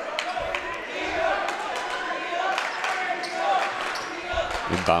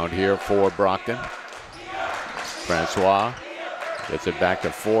 Inbound here for Brockton. Francois gets it back to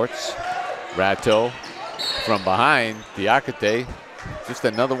Forts. Ratto from behind. Diakite. Just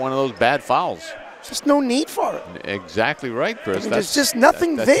another one of those bad fouls. Just no need for it. Exactly right, Chris. I mean, there's just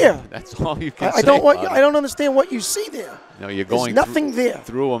nothing there. That's all you can say. I don't understand what you see there. No, you're going nothing there.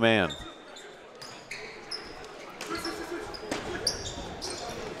 Through a man.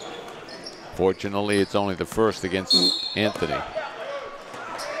 Fortunately, it's only the first against Anthony.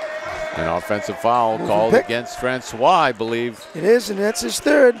 An offensive foul called against Francois, I believe. It is, and that's his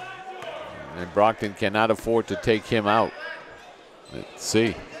third. And Brockton cannot afford to take him out. Let's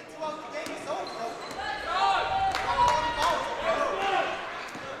see.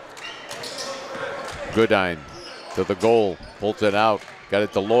 Goodine to the goal, pulls it out, got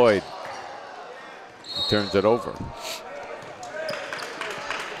it to Lloyd. He turns it over.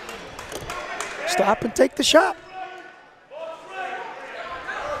 Stop and take the shot.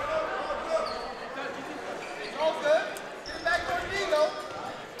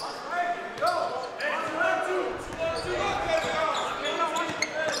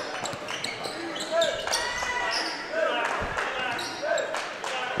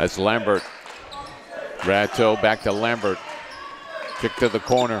 That's Lambert. Ratto back to Lambert. Kick to the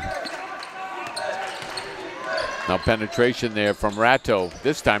corner. Now penetration there from Ratto.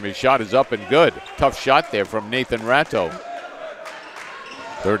 This time his shot is up and good. Tough shot there from Nathan Ratto.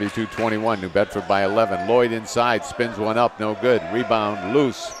 32-21, New Bedford by 11. Lloyd inside, spins one up, no good. Rebound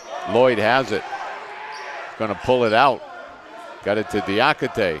loose. Lloyd has it. Gonna pull it out. Got it to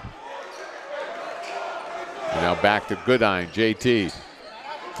Diakite. Now back to Goodine, JT.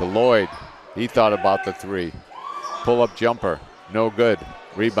 To Lloyd. He thought about the three. Pull-up jumper, no good.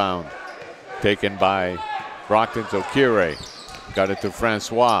 Rebound taken by Brockton's Okire. Got it to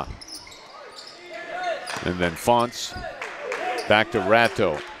Francois. And then Fonts back to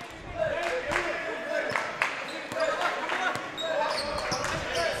Ratto.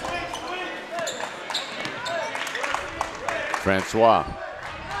 Francois.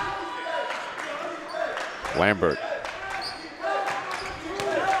 Lambert.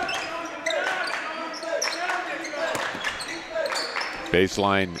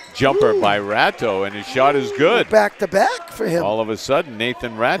 Baseline jumper by Ratto, and his shot is good. Back to back for him. All of a sudden,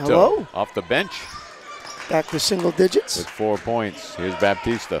 Nathan Ratto Hello. off the bench Back to single digits. with 4 points. Here's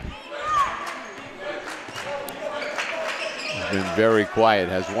Baptista. He's been very quiet,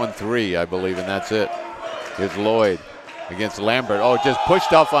 has 1 3, I believe, and that's it. Here's Lloyd against Lambert. Oh, just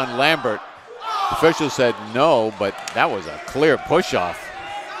pushed off on Lambert. The official said no, but that was a clear push off.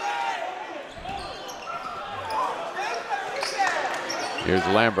 Here's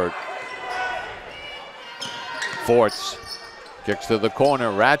Lambert. Forts kicks to the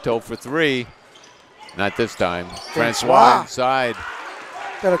corner. Ratto for 3. Not this time. Francois inside.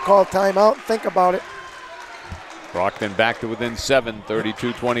 Got to call timeout. Think about it. Brockton back to within 7,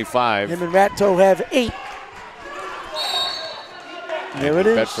 32-25. Him and Ratto have 8. There it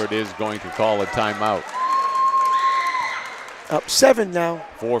is. Bedford is going to call a timeout. Up 7 now.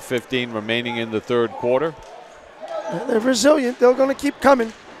 4:15 remaining in the third quarter. They're resilient. They're going to keep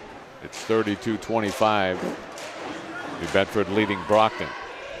coming. It's 32-25. New Bedford leading Brockton.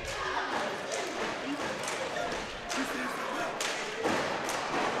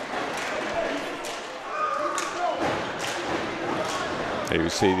 There you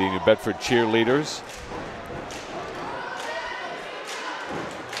see the New Bedford cheerleaders.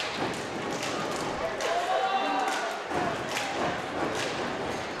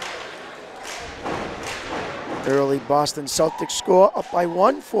 Early Boston Celtics score up by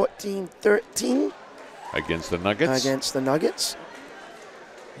 1, 14-13. Against the Nuggets. Against the Nuggets.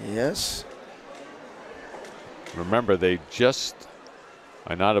 Yes. Remember, they just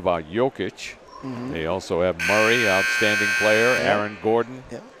are not about Jokic. They also have Murray, outstanding player, Aaron Gordon.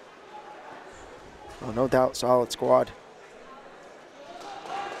 Yeah. Oh, no doubt, solid squad.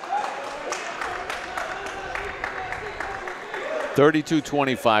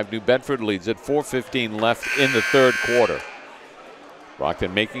 (32-25). New Bedford leads at 4:15 left in the third quarter.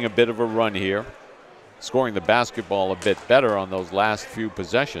 Brockton making a bit of a run here, scoring the basketball a bit better on those last few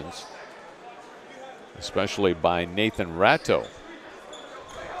possessions, especially by Nathan Ratto.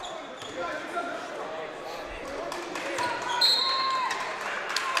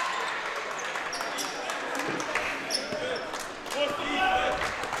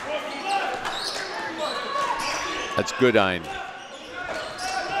 That's Goodine.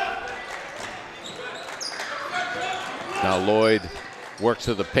 Now Lloyd works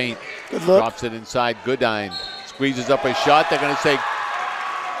to the paint, Good look. drops it inside. Goodine squeezes up a shot. They're going to say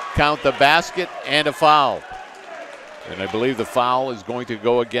count the basket and a foul. And I believe the foul is going to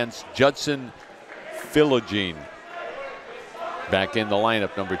go against Judson Philogene. Back in the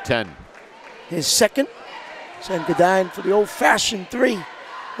lineup, number 10. His second. Send Goodine for the old-fashioned 3.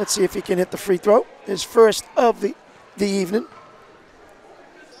 Let's see if he can hit the free throw. His first of the evening.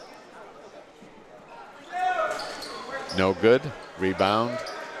 No good. Rebound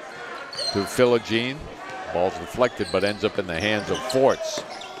to Philogene. Ball's deflected but ends up in the hands of Forts.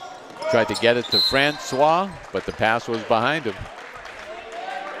 Tried to get it to Francois, but the pass was behind him.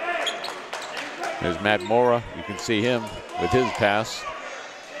 There's Matt Mora. You can see him with his pass.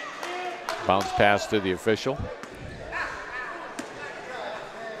 Bounce pass to the official.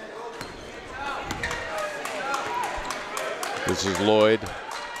 This is Lloyd.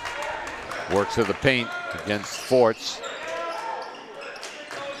 Works to the paint against Forts.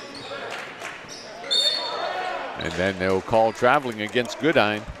 And then they'll call traveling against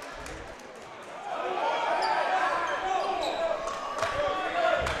Goodine.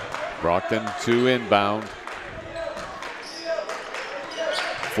 Brockton 2 inbound.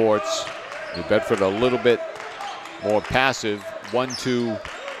 Forts. New Bedford a little bit more passive. 1-2-2.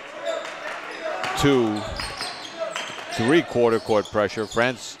 3-quarter court pressure.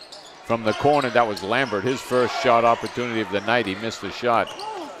 France from the corner. That was Lambert. His first shot opportunity of the night. He missed the shot.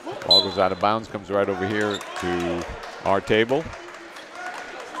 Ball goes out of bounds. Comes right over here to our table.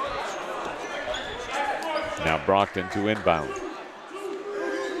 Now Brockton 2 inbound.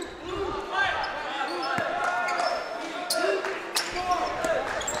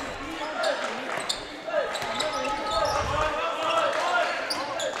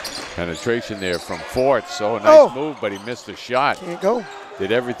 Penetration there from Forts. So a nice move, but he missed the shot. Can't go.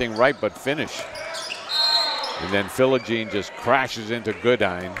 Did everything right but finish. And then Philogene just crashes into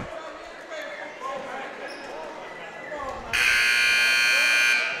Goodine.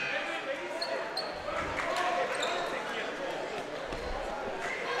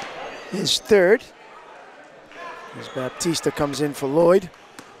 His third. As Baptista comes in for Lloyd.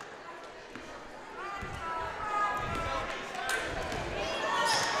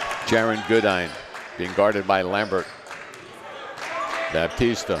 Jaron Goodine being guarded by Lambert.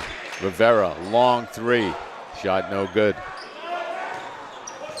 Baptista, Rivera, long 3. Shot no good.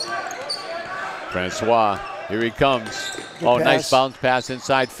 Francois, here he comes. Good Nice pass. bounce pass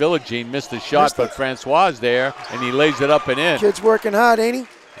inside. Philogene missed the shot, but Francois is there, and he lays it up and in. Kid's working hard, ain't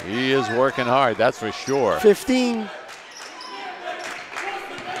he? He is working hard, that's for sure. 15.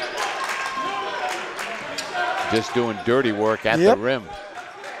 Just doing dirty work at the rim.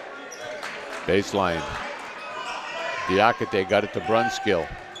 Baseline. Diakite got it to Brunskill.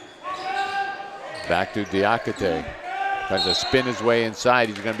 Back to Diakite. Tries to spin his way inside.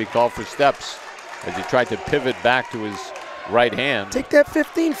 He's going to be called for steps as he tried to pivot back to his right hand. Take that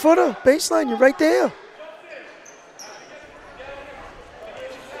 15-footer. Baseline, you're right there.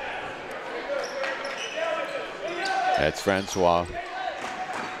 That's Francois.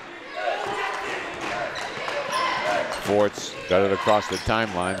 Forts got it across the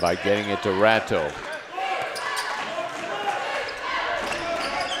timeline by getting it to Ratto.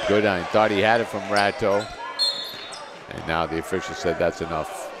 Goodine thought he had it from Ratto. And now the official said that's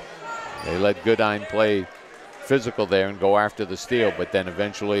enough. They let Goodine play physical there and go after the steal, but then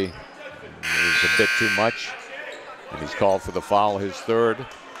eventually it was a bit too much. And he's called for the foul, his third.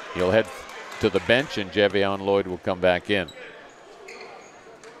 He'll head to the bench, and Javion Lloyd will come back in.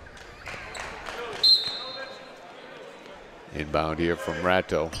 Inbound here from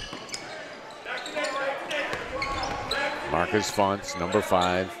Ratto. Marcus Fonts, number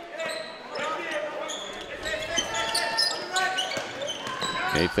 5.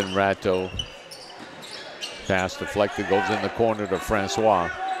 Nathan Ratto. Pass deflected, goes in the corner to Francois.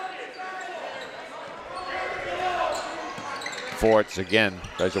 Forts again,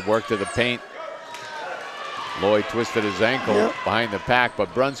 tries to work to the paint. Lloyd twisted his ankle behind the pack,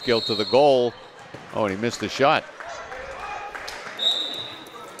 but Brunskill to the goal. Oh, and he missed the shot.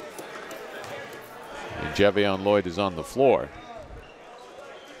 And Javion Lloyd is on the floor.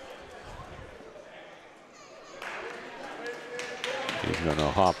 He's going to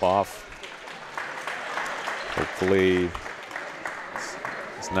hop off. Hopefully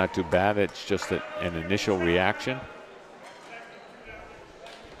it's not too bad. It's just an initial reaction.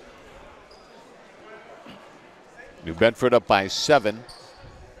 New Bedford up by 7.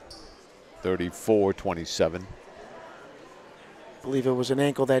 34-27. I believe it was an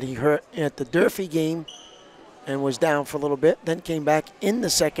ankle that he hurt at the Durfee game and was down for a little bit, then came back in the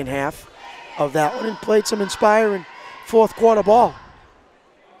second half of that one and played some inspiring fourth quarter ball.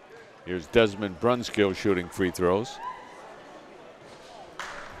 Here's Desmond Brunskill shooting free throws.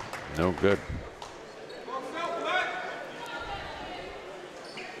 No good.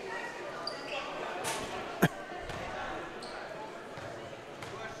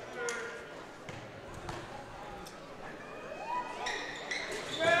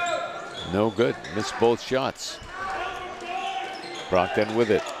 No good. Missed both shots. Brockton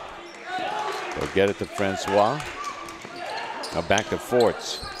with it. They'll get it to Francois. Now back to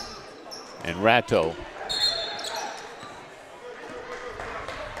Forts. And Ratto.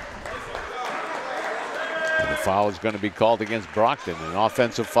 And the foul is going to be called against Brockton, an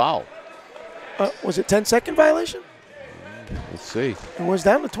offensive foul. Was it 10-second violation? Let's see. It was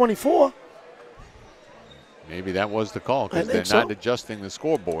down to 24. Maybe that was the call because they're so. not adjusting the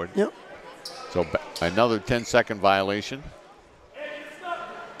scoreboard. Yep. So another 10-second violation.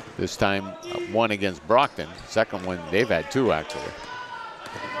 This time one against Brockton. Second one, they've had 2 actually.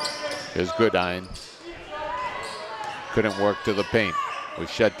 Here's Goodine. Couldn't work to the paint. Was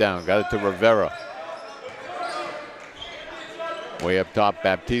shut down. Got it to Rivera. Way up top,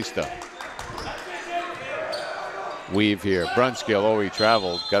 Baptista. Weave here. Brunskill, oh, he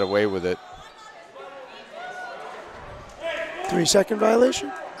traveled. Got away with it. 3-second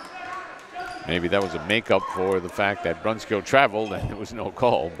violation? Maybe that was a makeup for the fact that Brunskill traveled and there was no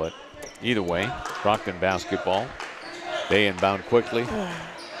call, but either way, Brockton basketball. They inbound quickly.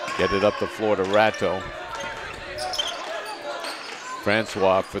 Get it up the floor to Ratto.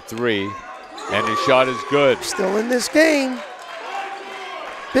 Francois for 3, and his shot is good. Still in this game.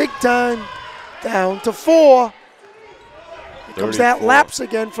 Big time. Down to 4. Here comes that lapse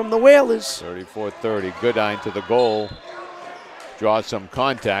again from the Whalers. 34-30. Goodine to the goal. Draws some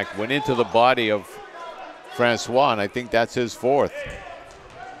contact. Went into the body of Francois, and I think that's his 4th.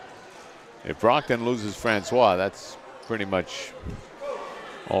 If Brockton loses Francois, that's pretty much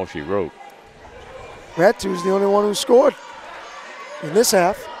all she wrote. Ratto's the only one who scored in this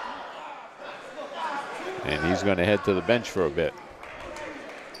half. And he's going to head to the bench for a bit.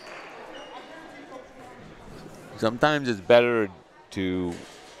 Sometimes it's better to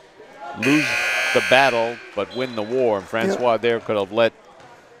lose the battle but win the war. And Francois there could have let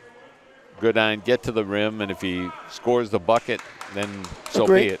Goodine get to the rim, and if he scores the bucket, then so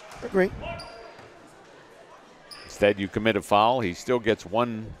be it. Agree. Instead, you commit a foul. He still gets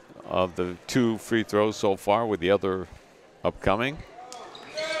 1 of the 2 free throws so far, with the other upcoming.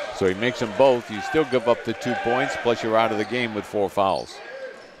 So he makes them both. You still give up the 2 points, plus you're out of the game with 4 fouls.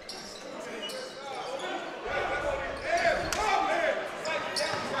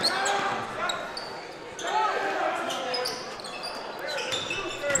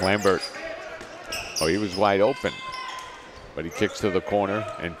 Lambert, oh, he was wide open, but he kicks to the corner,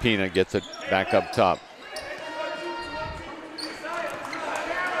 and Pina gets it back up top.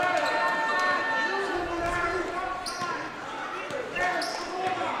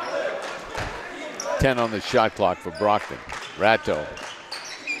 Ten on the shot clock for Brockton. Ratto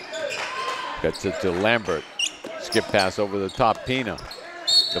gets it to Lambert. Skip pass over the top. Pina,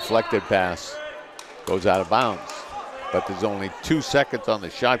 deflected pass, goes out of bounds. But there's only 2 seconds on the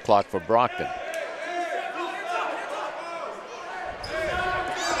shot clock for Brockton.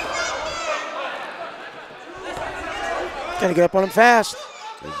 Gotta get up on him fast.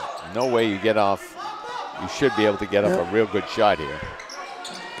 There's no way you get off. You should be able to get up a real good shot here.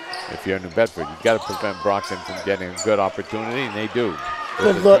 If you're New Bedford, you've got to prevent Brockton from getting a good opportunity, and they do.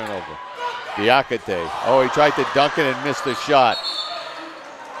 Good look. Turnover. Diakite. Oh, he tried to dunk it and missed the shot.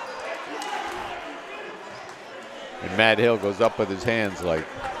 And Matt Hill goes up with his hands like.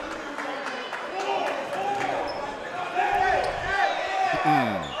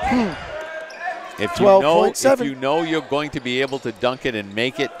 If you know you're going to be able to dunk it and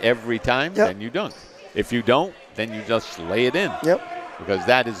make it every time, then you dunk. If you don't, then you just lay it in. Because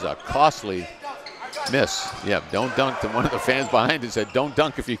that is a costly miss. Yeah, don't dunk. One of the fans behind us said, don't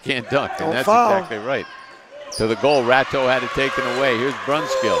dunk if you can't dunk. And that's exactly right. To the goal, Ratto had it taken away. Here's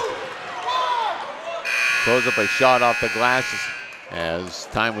Brunskill. Throws up a shot off the glass as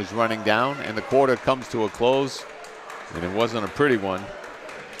time was running down, and the quarter comes to a close, and it wasn't a pretty one.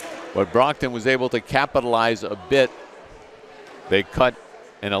 But Brockton was able to capitalize a bit. They cut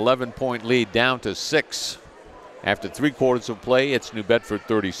an 11-point lead down to 6. After 3 quarters of play, it's New Bedford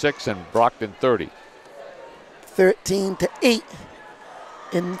 36 and Brockton 30. 13-8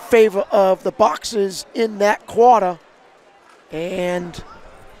 in favor of the Boxers in that quarter, and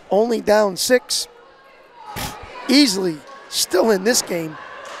only down 6. Easily still in this game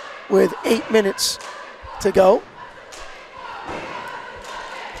with 8 minutes to go.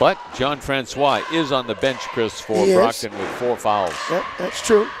 But John Francois is on the bench, Chris, for Brockton with 4 fouls. Yep, that's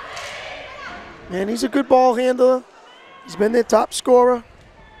true. And he's a good ball handler. He's been their top scorer.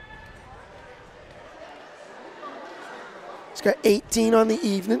 He's got 18 on the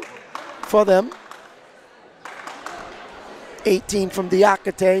evening for them. 18 from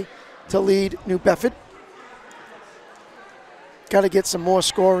Diakite to lead New Bedford. Got to get some more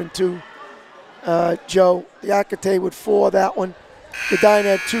scoring too. Joe, Diakite with 4 that one. Godine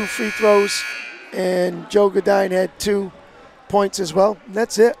had 2 free throws, and Joe Godine had 2 points as well. And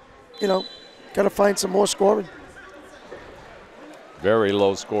that's it. You know, got to find some more scoring. Very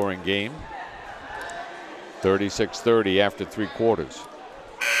low scoring game. 36-30 after 3 quarters.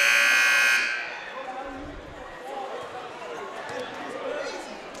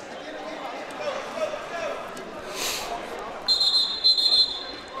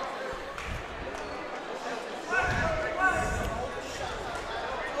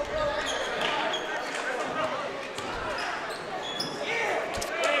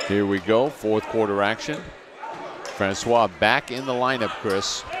 Here we go, 4th quarter action. Francois back in the lineup,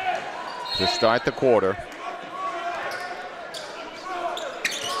 Chris, to start the quarter.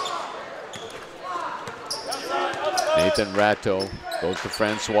 Nathan Ratto goes to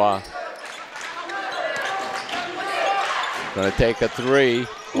Francois. Gonna take a 3.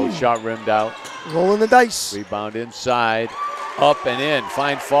 Oh, shot rimmed out. Rolling the dice. Rebound inside, up and in.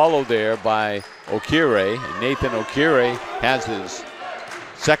 Fine follow there by Okire. And Nathan Okire has his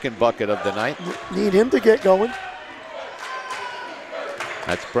 2nd bucket of the night. Need him to get going.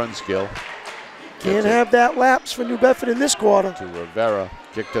 That's Brunskill. Can't have that lapse for New Bedford in this quarter. To Rivera.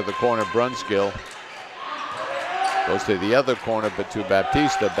 Kick to the corner, Brunskill. Goes to the other corner, but to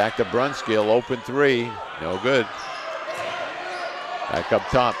Baptista. Back to Brunskill, open 3. No good. Back up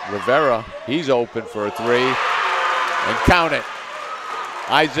top, Rivera. He's open for a 3. And count it.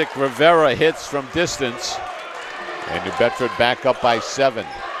 Isaac Rivera hits from distance. And New Bedford back up by 7.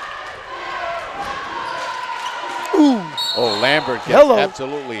 Ooh. Oh, Lambert gets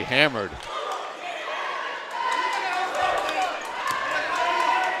absolutely hammered.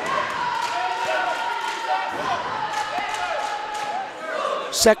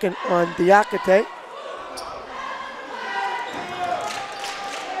 Second on Diakite.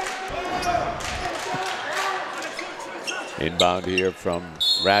 Inbound here from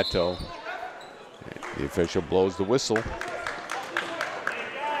Ratto. The official blows the whistle.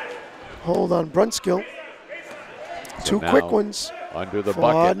 hold on Brunskill. So 2 quick ones under the for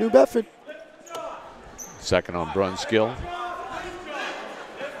bucket. New Bedford. Second on Brunskill.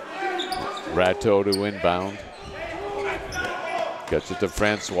 Ratto to inbound. Gets it to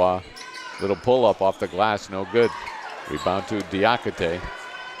Francois. Little pull-up off the glass, no good. Rebound to Diakite.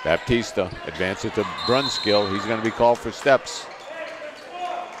 Baptista advances it to Brunskill. He's going to be called for steps.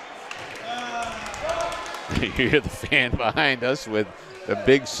 You hear the fan behind us with the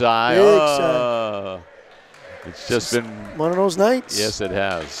big sigh. It's just been one of those nights. Yes, it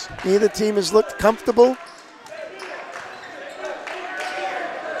has. Neither team has looked comfortable.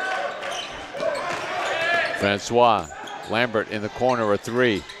 Francois Lambert in the corner, a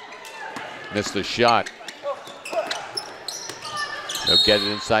 3. Missed the shot. They'll get it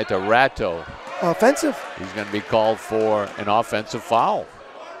inside to Ratto. Offensive. He's going to be called for an offensive foul.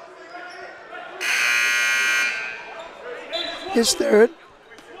 His third.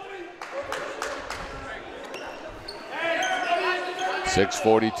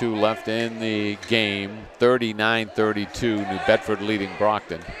 .6:42 left in the game. 39-32. New Bedford leading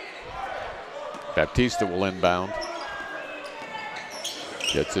Brockton. Baptista will inbound.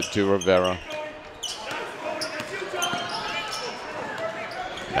 Gets it to Rivera.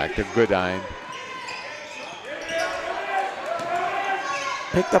 Back to Goodine.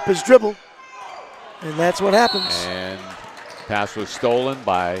 Picked up his dribble. And that's what happens. And pass was stolen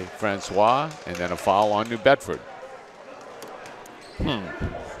by Francois, and then a foul on New Bedford.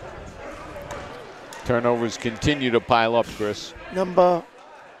 Turnovers continue to pile up, Chris. Number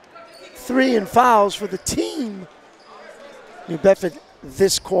 3 in fouls for the team. New Bedford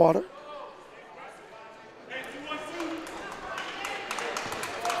this quarter.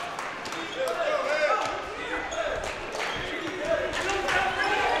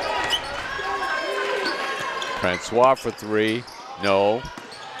 Francois for 3, no.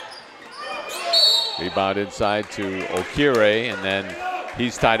 Rebound inside to Okire, and then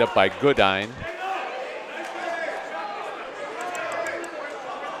he's tied up by Goodine.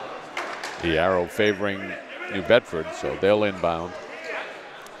 The arrow favoring New Bedford, so they'll inbound.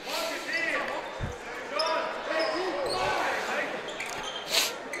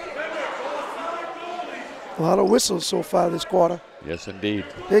 A lot of whistles so far this quarter. Yes, indeed.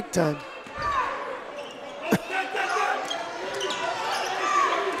 Big time.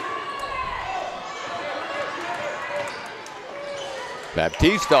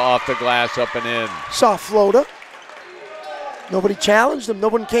 Baptista off the glass, up and in. Soft floater. Nobody challenged him. No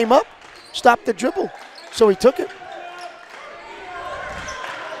one came up. Stopped the dribble. So he took it.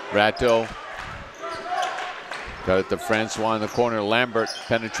 Ratto got it to Francois in the corner. Lambert,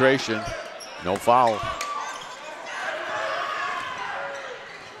 penetration. No foul.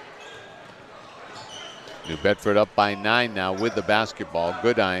 New Bedford up by 9 now with the basketball.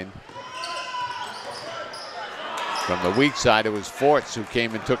 Goodine. From the weak side, it was Forts who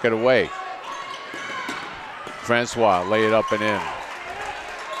came and took it away. Francois lay it up and in.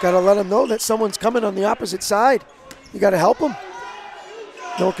 Got to let him know that someone's coming on the opposite side. You got to help him.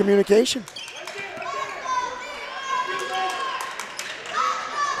 No communication.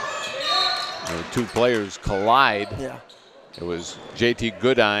 The 2 players collide. Yeah. It was JT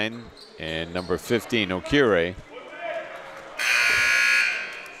Goodine and number 15, Okire.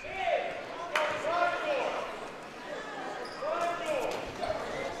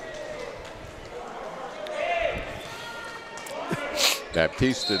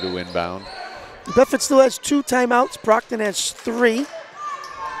 Baptista to inbound. Bedford still has 2 timeouts. Brockton has 3.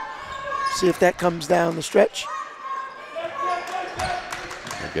 See if that comes down the stretch.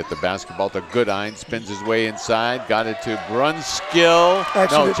 They get the basketball to Goodine. Spins his way inside. Got it to Brunskill.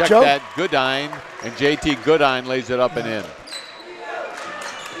 Actually, no, check Joe. that. Goodine. And JT Goodine lays it up and in.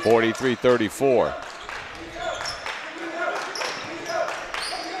 43-34.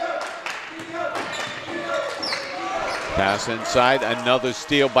 Pass inside, another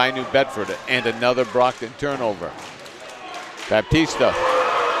steal by New Bedford, and another Brockton turnover. Baptista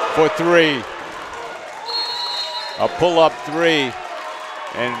for 3. A pull-up 3,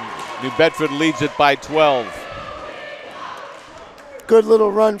 and New Bedford leads it by 12. Good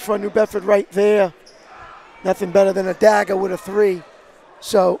little run for New Bedford right there. Nothing better than a dagger with a 3.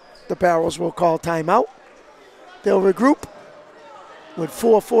 So the Barrels will call timeout. They'll regroup with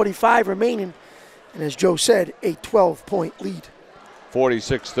 4:45 remaining. And as Joe said, a 12-point lead.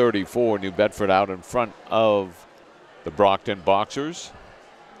 46-34, New Bedford out in front of the Brockton Boxers.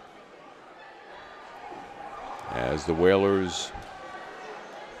 As the Whalers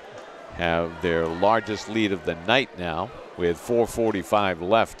have their largest lead of the night now with 4:45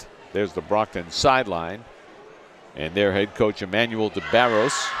 left. There's the Brockton sideline. And their head coach, Emmanuel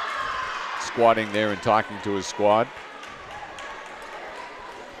DeBarros. squatting there and talking to his squad.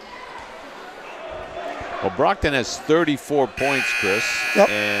 Well, Brockton has 34 points, Chris, Yep.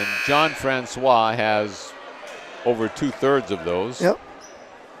 and John Francois has over 2/3 of those. Yep.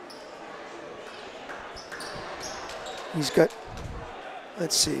 He's got,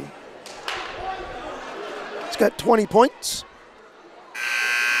 let's see, he's got 20 points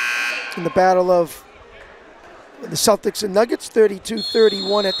in the battle of the Celtics and Nuggets,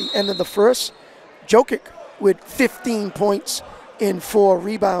 32-31 at the end of the first. Jokic with 15 points and 4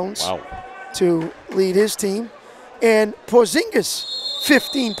 rebounds. Wow. To lead his team. And Porzingis,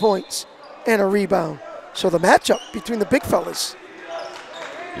 15 points and a rebound. So the matchup between the big fellas.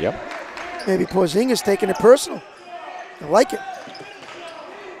 Yep. Maybe Porzingis taking it personal. I like it.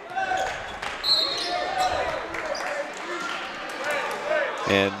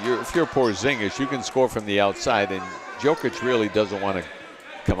 And if you're Porzingis, you can score from the outside, and Jokic really doesn't want to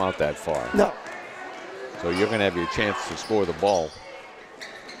come out that far. No. So you're going to have your chance to score the ball.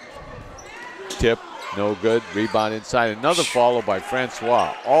 Tip, no good. Rebound inside. Another follow by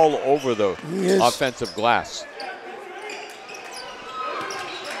Francois all over the offensive glass.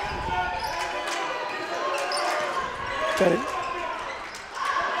 Got it.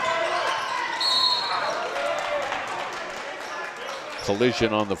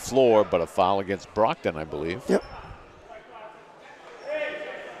 Collision on the floor, but a foul against Brockton, I believe. Yep.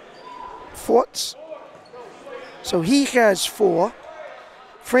 Forts. So he has 4.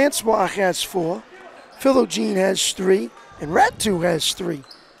 Francois has 4. Philogene has 3. And Ratu has 3.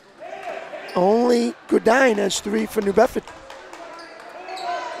 Only Goodine has 3 for New Bedford.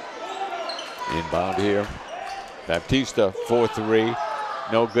 Inbound here. Baptista, 4-3.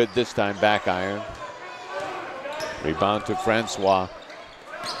 No good this time, back iron. Rebound to Francois.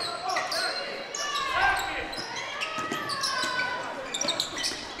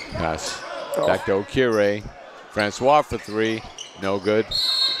 Pass back to Okire. Francois for 3. No good.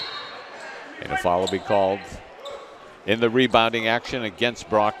 And a foul will be called in the rebounding action against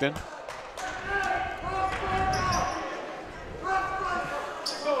Brockton.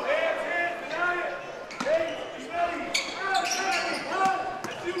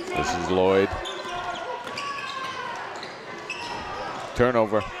 This is Lloyd.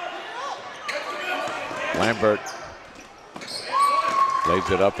 Turnover. Lambert lays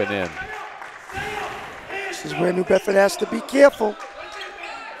it up and in. This is where New Bedford has to be careful.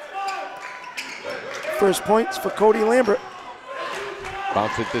 First points for Cody Lambert.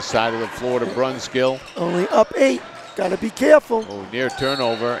 Bounce it this side of the floor to Brunskill. Only up 8. Got to be careful. Oh, near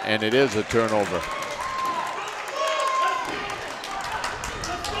turnover, and it is a turnover.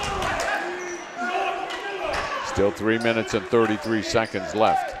 Still 3 minutes and 33 seconds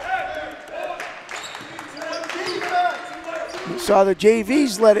left. We saw the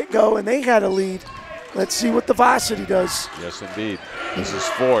JVs let it go, and they had a lead. Let's see what the varsity does. Yes, indeed. This is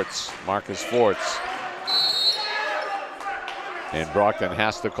Forts, Marcus Forts. And Brockton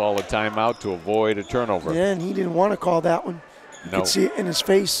has to call a timeout to avoid a turnover. Yeah, and he didn't want to call that one. You could see it in his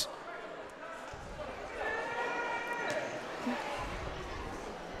face.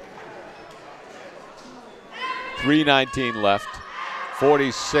 .319 left.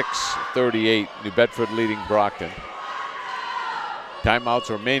 46-38. New Bedford leading Brockton. Timeouts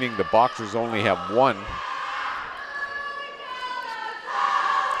remaining. The Boxers only have 1.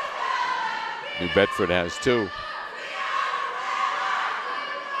 New Bedford has 2.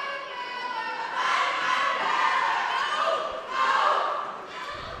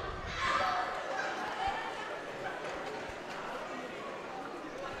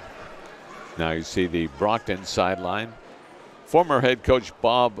 Now you see the Brockton sideline. Former head coach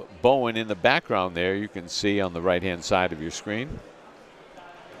Bob Bowen in the background there, you can see on the right-hand side of your screen.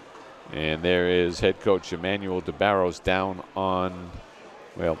 And there is head coach Emmanuel DeBarros down on,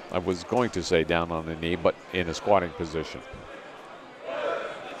 well, I was going to say down on the knee, but in a squatting position.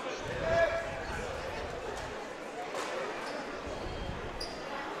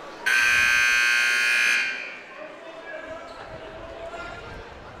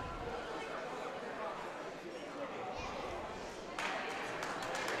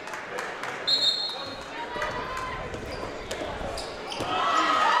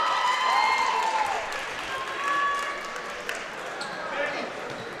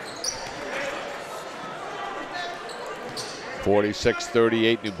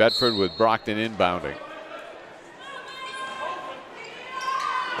 .46-38 New Bedford with Brockton inbounding.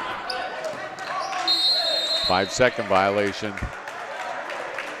 Five-second violation.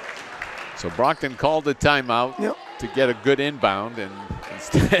 So Brockton called a timeout to get a good inbound, and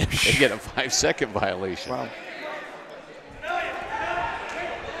instead they get a 5-second violation. Wow.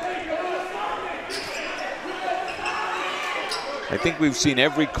 I think we've seen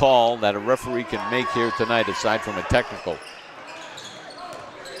every call that a referee can make here tonight aside from a technical.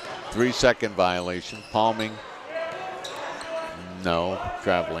 3-second violation. Palming. No.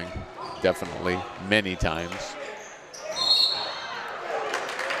 Traveling. Definitely. Many times.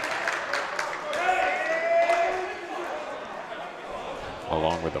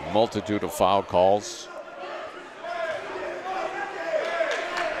 Along with a multitude of foul calls.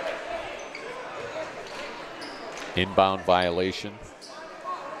 Inbound violation.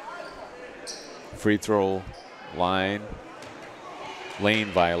 Free throw line. Lane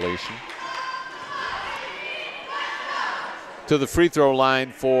violation. To the free throw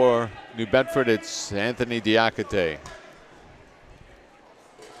line for New Bedford, it's Anthony Diakite.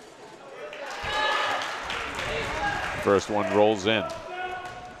 First one rolls in.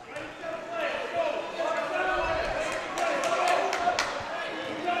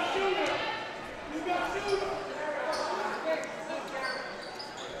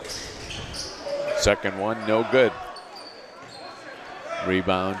 Second one, no good.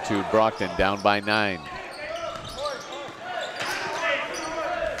 Rebound to Brockton, down by 9.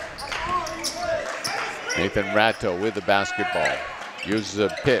 Nathan Ratto with the basketball. Uses a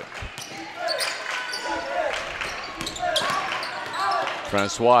pick.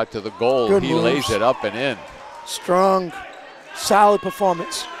 Francois to the goal. Good He moves. lays it up and in. Strong, solid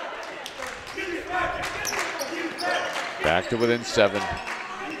performance. Back to within 7.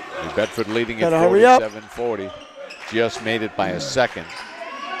 New Bedford leading at Gotta hurry up. 47-40. Just made it by a second.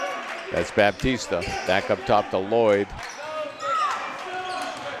 That's Baptista. Back up top to Lloyd.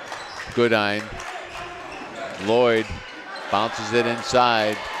 Goodine. Lloyd bounces it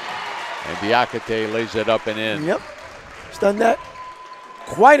inside. And Diakite lays it up and in. Yep. He's done that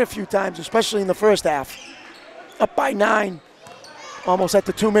quite a few times, especially in the first half. Up by 9, almost at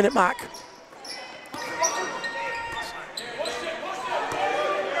the 2-minute mark.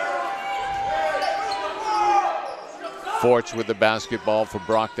 Forts with the basketball for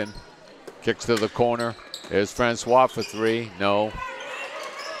Brockton. Kicks to the corner. There's Francois for 3. No.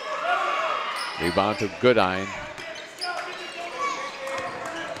 Rebound to Goodine.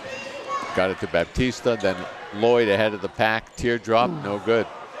 Got it to Baptista. Then Lloyd ahead of the pack. Teardrop. No good.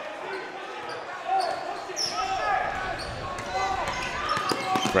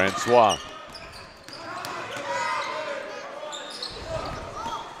 Francois.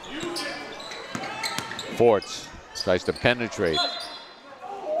 Forts tries to penetrate.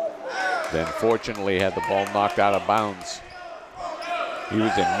 Then fortunately had the ball knocked out of bounds. He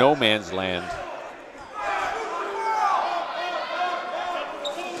was in no man's land.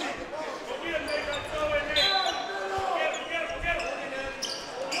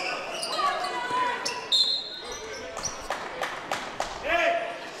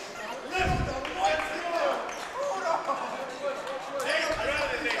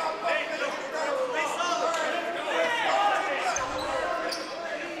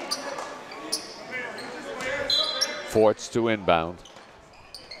 Forts to inbound.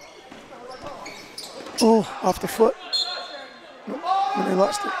 Oh, off the foot. And they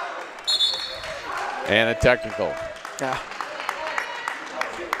lost it. And a technical. Yeah.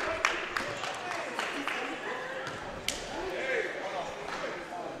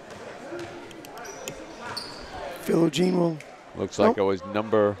 Phil Eugene will. Looks like it was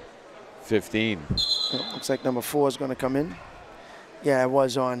number 15. Looks like number 4 is going to come in. Yeah, it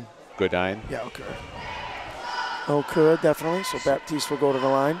was on. Goodine. Yeah, okay. Okay, definitely. So Baptiste will go to the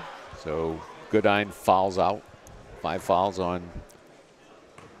line. So Goodine fouls out. 5 fouls on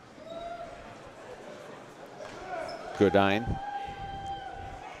Goodine.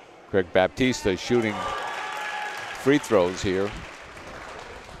 Craig Baptista shooting free throws here.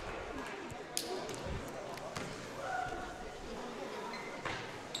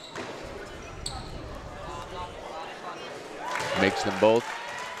 Makes them both.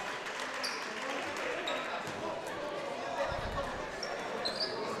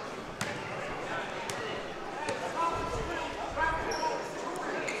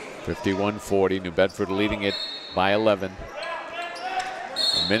 (51-40). New Bedford leading it by 11.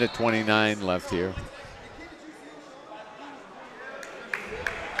 A minute 29 left here.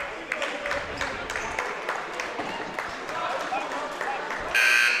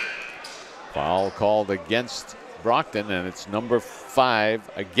 Foul called against Brockton, and it's number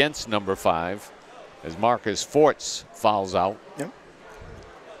 5 against number 5 as Marcus Forts fouls out. Yep.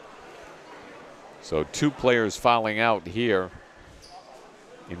 So 2 players fouling out here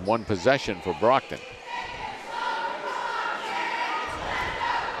in one possession for Brockton.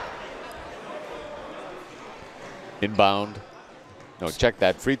 Inbound. No, check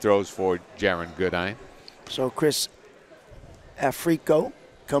that. Free throws for Jaron Goodine. So Chris, Africo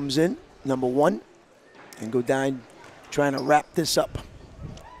comes in, number 1, and go down trying to wrap this up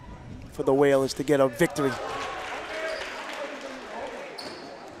for the Whalers to get a victory.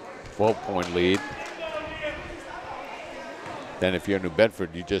 12-point lead. Then if you're New Bedford,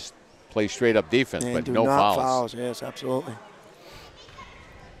 you just play straight up defense, And but do no not fouls. Yes, absolutely.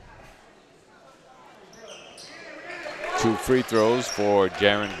 2 free throws for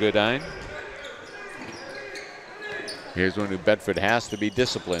Jaron Goodine. Here's where New Bedford has to be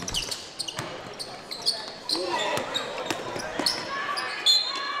disciplined.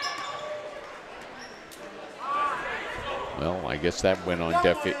 Well, I guess that went on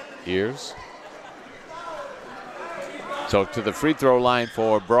deaf ears. So to the free throw line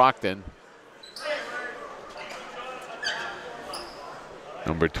for Brockton.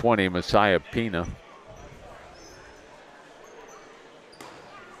 Number 20, Messiah Pina.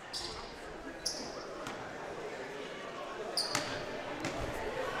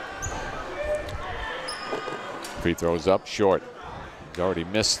 Free throws up, short. He's already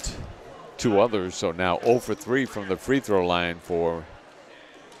missed 2 others, so now 0 for 3 from the free throw line for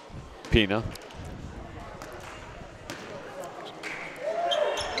Pina.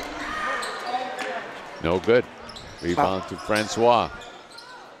 No good. Rebound to Francois.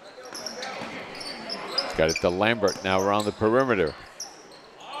 He's got it to Lambert now around the perimeter.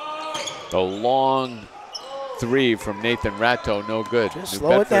 The long 3 from Nathan Ratto, no good. Just New slow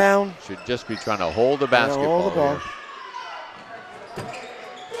Bedford it down. should just be trying to hold the basketball. Hold the ball. Here.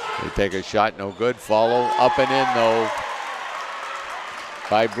 They take a shot, no good. Follow up and in though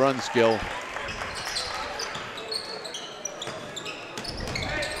by Brunskill.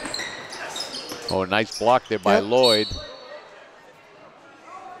 Oh, a nice block there by Lloyd.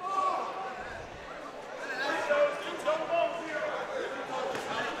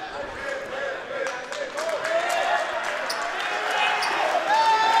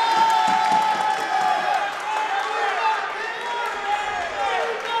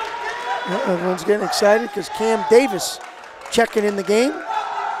 Everyone's getting excited because Cam Davis checking in the game.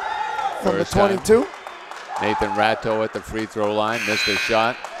 Number First time. 22. Nathan Ratto at the free throw line, missed a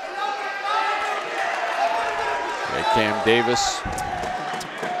shot. Okay, Cam Davis.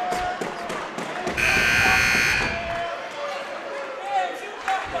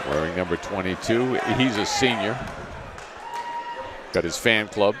 Wearing number 22. He's a senior. Got his fan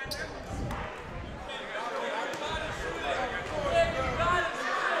club.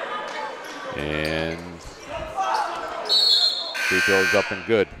 And free throws up and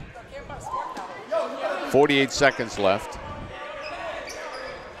good. 48 seconds left.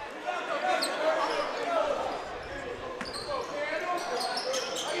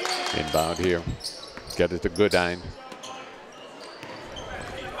 Inbound here. Get it to Goodine.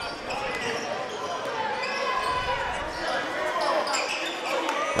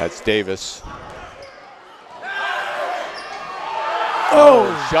 That's Davis.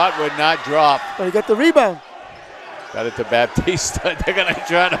 Oh, Shot would not drop. but he got the rebound. Got it to Baptista. They're going to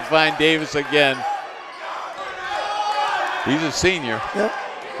try to find Davis again. He's a senior. Yep.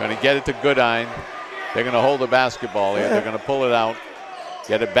 Going to get it to Goodine. They're going to hold the basketball here. Yeah. They're going to pull it out.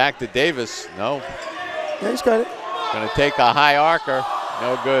 Get it back to Davis. No. Yeah, he's got it. Going to take a high arcer.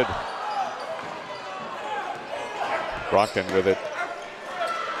 No good. Brockton with it.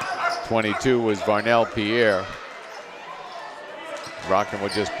 22 was Varnell Pierre. Brockton will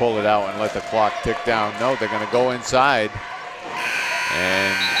just pull it out and let the clock tick down. No, they're going to go inside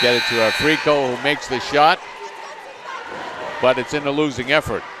and get it to Africo, who makes the shot. But it's in a losing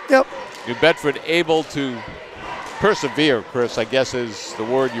effort. Yep. New Bedford able to persevere, Chris, I guess is the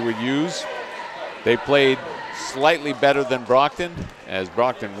word you would use. They played slightly better than Brockton, as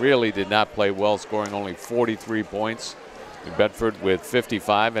Brockton really did not play well, scoring only 43 points. New Bedford with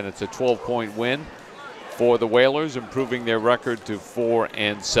 55, and it's a 12-point win for the Whalers, improving their record to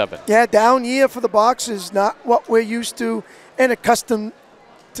 4-7. Yeah, down year for the Boxers, not what we're used to and accustomed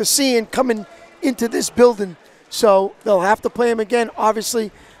to seeing coming into this building. So they'll have to play them again,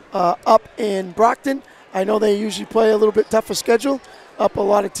 obviously, up in Brockton. I know they usually play a little bit tougher schedule, up a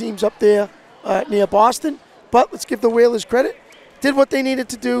lot of teams up there near Boston. But let's give the Whalers credit. Did what they needed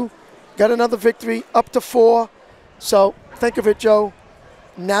to do, got another victory, up to 4. So think of it, Joe,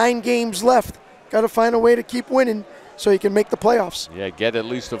 9 games left. Got to find a way to keep winning so you can make the playoffs. Yeah, get at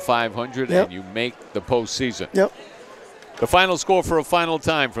least to 500 Yep. and you make the postseason. Yep. The final score for a final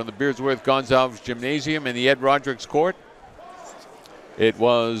time from the Beardsworth Gonzalez Gymnasium in the Ed Rodrigues Court. It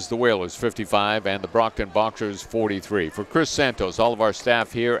was the Whalers 55 and the Brockton Boxers 43. For Chris Santos, all of our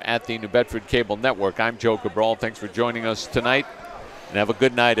staff here at the New Bedford Cable Network, I'm Joe Cabral. Thanks for joining us tonight, and have a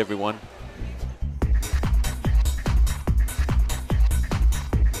good night, everyone.